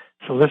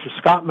 So this is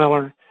Scott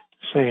Miller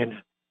saying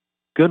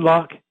good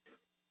luck,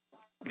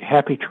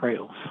 happy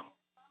trails.